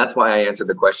 Yeah, well, and that's why I answered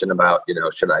the question about,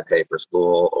 should I pay for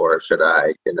school or should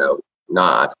I,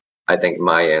 not? I think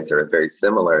my answer is very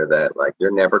similar, that like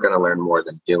you're never going to learn more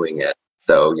than doing it.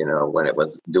 So, when it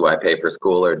was, do I pay for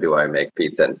school or do I make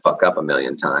pizza and fuck up a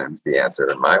million times? The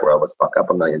answer in my world was fuck up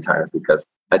a million times, because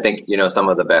I think, some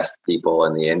of the best people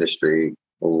in the industry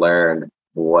learn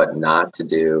what not to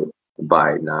do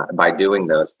by doing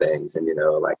those things. And,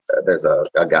 like there's a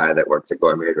guy that works at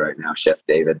Gourmet right now, Chef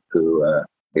David, who,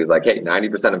 he's like, hey,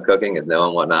 90% of cooking is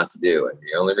knowing what not to do. And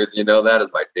the only reason you know that is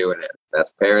by doing it.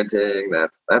 That's parenting.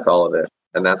 That's all of it.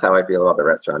 And that's how I feel about the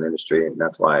restaurant industry. And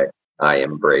that's why I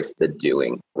embrace the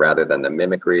doing rather than the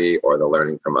mimicry or the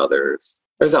learning from others.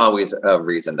 There's always a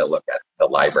reason to look at the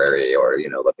library or,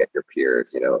 look at your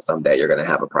peers. Someday you're going to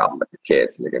have a problem with your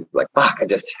kids and you're going to be like, fuck,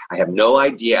 I have no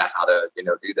idea how to,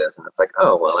 do this. And it's like,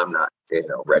 oh, well, I'm not,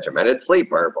 regimented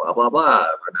sleeper, blah, blah, blah.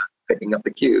 We're not picking up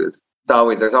the cues.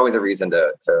 There's always a reason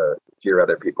to hear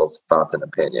other people's thoughts and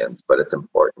opinions, but it's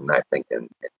important, I think, in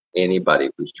anybody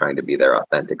who's trying to be their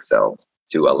authentic selves,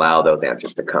 to allow those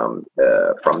answers to come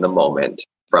from the moment,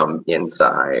 from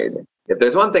inside. If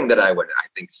there's one thing that I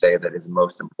think say that is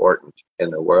most important in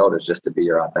the world, is just to be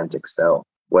your authentic self,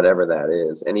 whatever that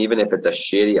is. And even if it's a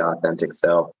shitty authentic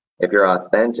self, if you're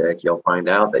authentic, you'll find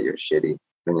out that you're shitty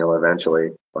and you'll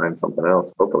eventually find something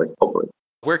else, hopefully.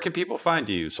 Where can people find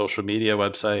you? Social media,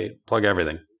 website, plug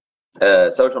everything.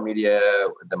 Social media,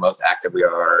 the most active we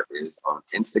are is on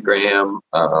Instagram,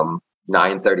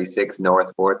 936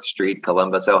 North 4th Street,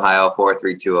 Columbus, Ohio,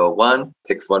 43201,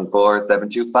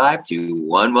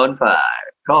 614-725-2115.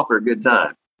 Call for a good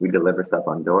time. We deliver stuff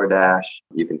on DoorDash.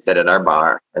 You can sit at our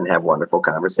bar and have wonderful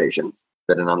conversations.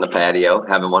 Sitting on the patio,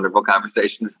 having wonderful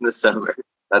conversations in the summer.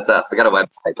 That's us. We got a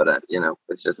website, but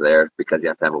it's just there because you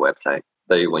have to have a website.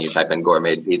 So when you type in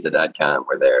gourmetpizza.com,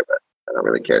 we're there, but I don't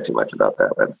really care too much about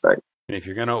that website. And if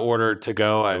you're going to order to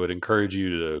go, I would encourage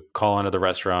you to call into the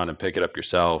restaurant and pick it up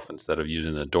yourself instead of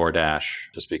using the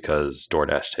DoorDash, just because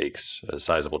DoorDash takes a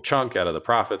sizable chunk out of the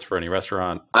profits for any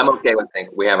restaurant. I'm okay with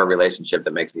thinking we have a relationship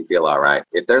that makes me feel all right.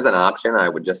 If there's an option, I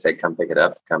would just say come pick it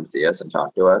up, come see us and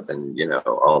talk to us and,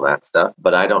 all that stuff.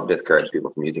 But I don't discourage people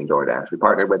from using DoorDash. We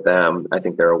partnered with them. I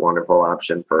think they're a wonderful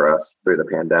option for us through the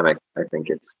pandemic. I think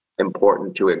it's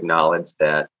important to acknowledge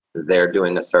that they're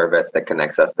doing a service that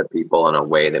connects us to people in a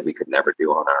way that we could never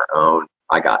do on our own.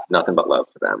 I got nothing but love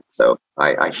for them. So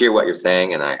I hear what you're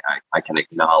saying, and I can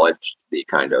acknowledge the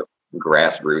kind of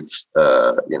grassroots,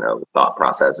 thought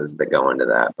processes that go into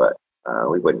that. But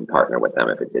we wouldn't partner with them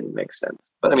if it didn't make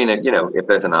sense. But I mean, if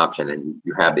there's an option and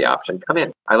you have the option, come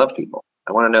in. I love people.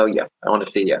 I want to know you. I want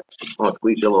to see you. I want to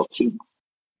squeeze your little cheeks.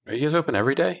 Are you guys open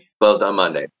every day? Closed on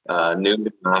Monday, noon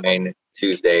to 9,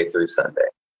 Tuesday through Sunday.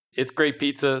 It's great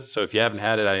pizza. So if you haven't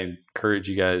had it, I encourage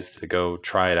you guys to go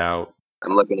try it out.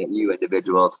 I'm looking at you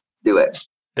individuals. Do it.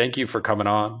 thank you for coming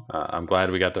on. I'm glad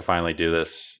we got to finally do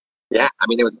this. Yeah, I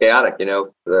mean, it was chaotic.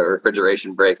 The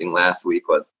refrigeration breaking last week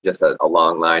was just a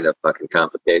long line of fucking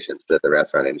complications that the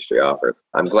restaurant industry offers.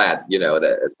 I'm glad,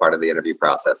 that as part of the interview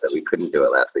process that we couldn't do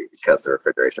it last week because the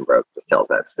refrigeration broke. Just tells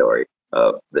that story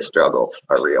of the struggles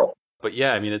are real. But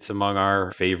yeah, I mean, it's among our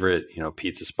favorite,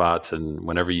 pizza spots. And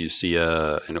whenever you see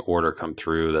an order come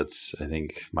through, I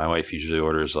think my wife usually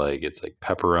orders it's like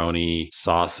pepperoni,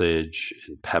 sausage,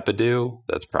 and peppadew.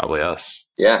 That's probably us.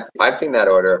 Yeah, I've seen that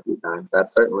order a few times.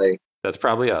 That's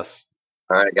probably us.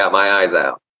 All right, got my eyes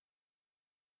out.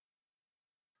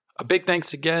 A big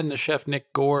thanks again to Chef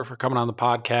Nick Gore for coming on the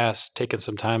podcast, taking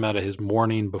some time out of his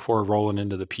morning before rolling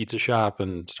into the pizza shop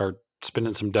and start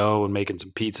spinning some dough and making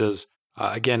some pizzas.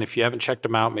 Again, if you haven't checked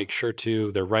them out, make sure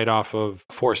to. They're right off of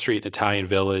 4th Street in Italian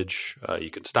Village.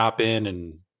 You can stop in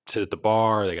and sit at the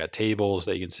bar. They got tables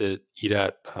that you can sit, eat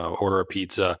at, order a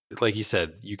pizza. Like he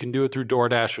said, you can do it through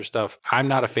DoorDash or stuff. I'm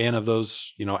not a fan of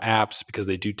those, apps because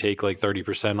they do take like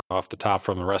 30% off the top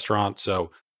from the restaurant. So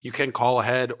you can call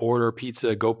ahead, order a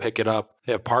pizza, go pick it up.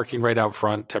 They have parking right out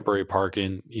front, temporary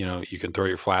parking. You can throw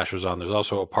your flashers on. There's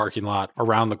also a parking lot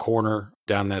around the corner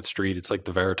down that street. It's like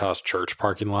the Veritas Church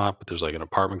parking lot, but there's like an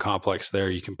apartment complex there.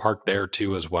 You can park there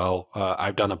too as well.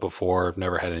 I've done it before. I've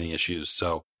never had any issues.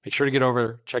 So make sure to get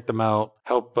over, check them out,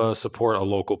 help support a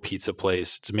local pizza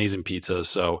place. It's amazing pizza,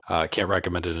 so I can't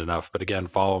recommend it enough. But again,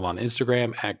 follow them on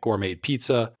Instagram at Gourmet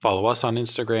Pizza. Follow us on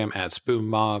Instagram at Spoon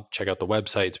Mob. Check out the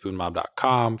website,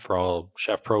 spoonmob.com, for all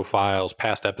chef profiles,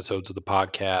 past episodes of the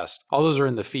podcast. All those are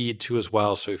in the feed too as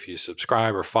well. So if you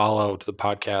subscribe or follow to the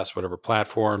podcast, whatever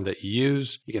platform that you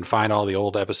use, you can find all the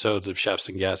old episodes of Chefs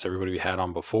and Guests, everybody we had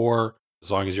on before. As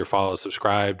long as you're followed,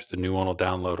 subscribed, the new one will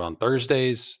download on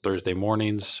Thursday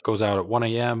mornings, goes out at 1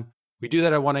 a.m. We do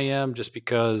that at 1 a.m. just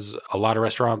because a lot of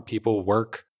restaurant people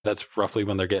work. That's roughly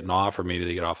when they're getting off, or maybe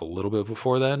they get off a little bit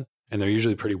before then. And they're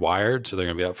usually pretty wired, so they're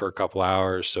going to be up for a couple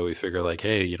hours. So we figure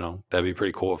hey, that'd be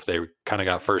pretty cool if they kind of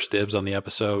got first dibs on the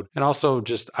episode. And also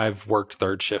I've worked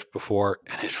third shift before,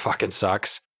 and it fucking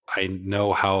sucks. I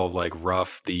know how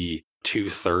rough the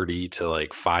 2:30 to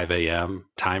 5 a.m.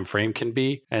 time frame can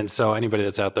be. And so anybody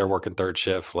that's out there working third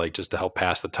shift, just to help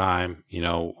pass the time,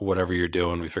 whatever you're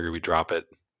doing, we figure we drop it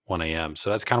 1 a.m.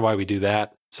 So that's kind of why we do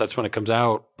that. So that's when it comes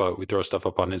out, but we throw stuff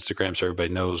up on Instagram so everybody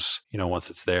knows, once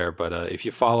it's there. But if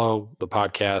you follow the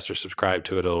podcast or subscribe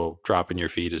to it, it'll drop in your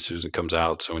feed as soon as it comes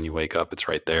out. So when you wake up, it's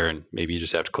right there. And maybe you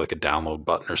just have to click a download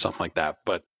button or something like that.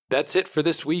 But that's it for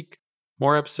this week.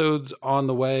 More episodes on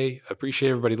the way. Appreciate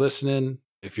everybody listening.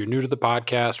 If you're new to the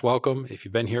podcast, welcome. If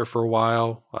you've been here for a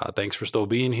while, thanks for still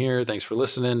being here. Thanks for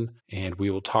listening. And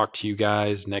we will talk to you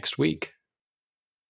guys next week.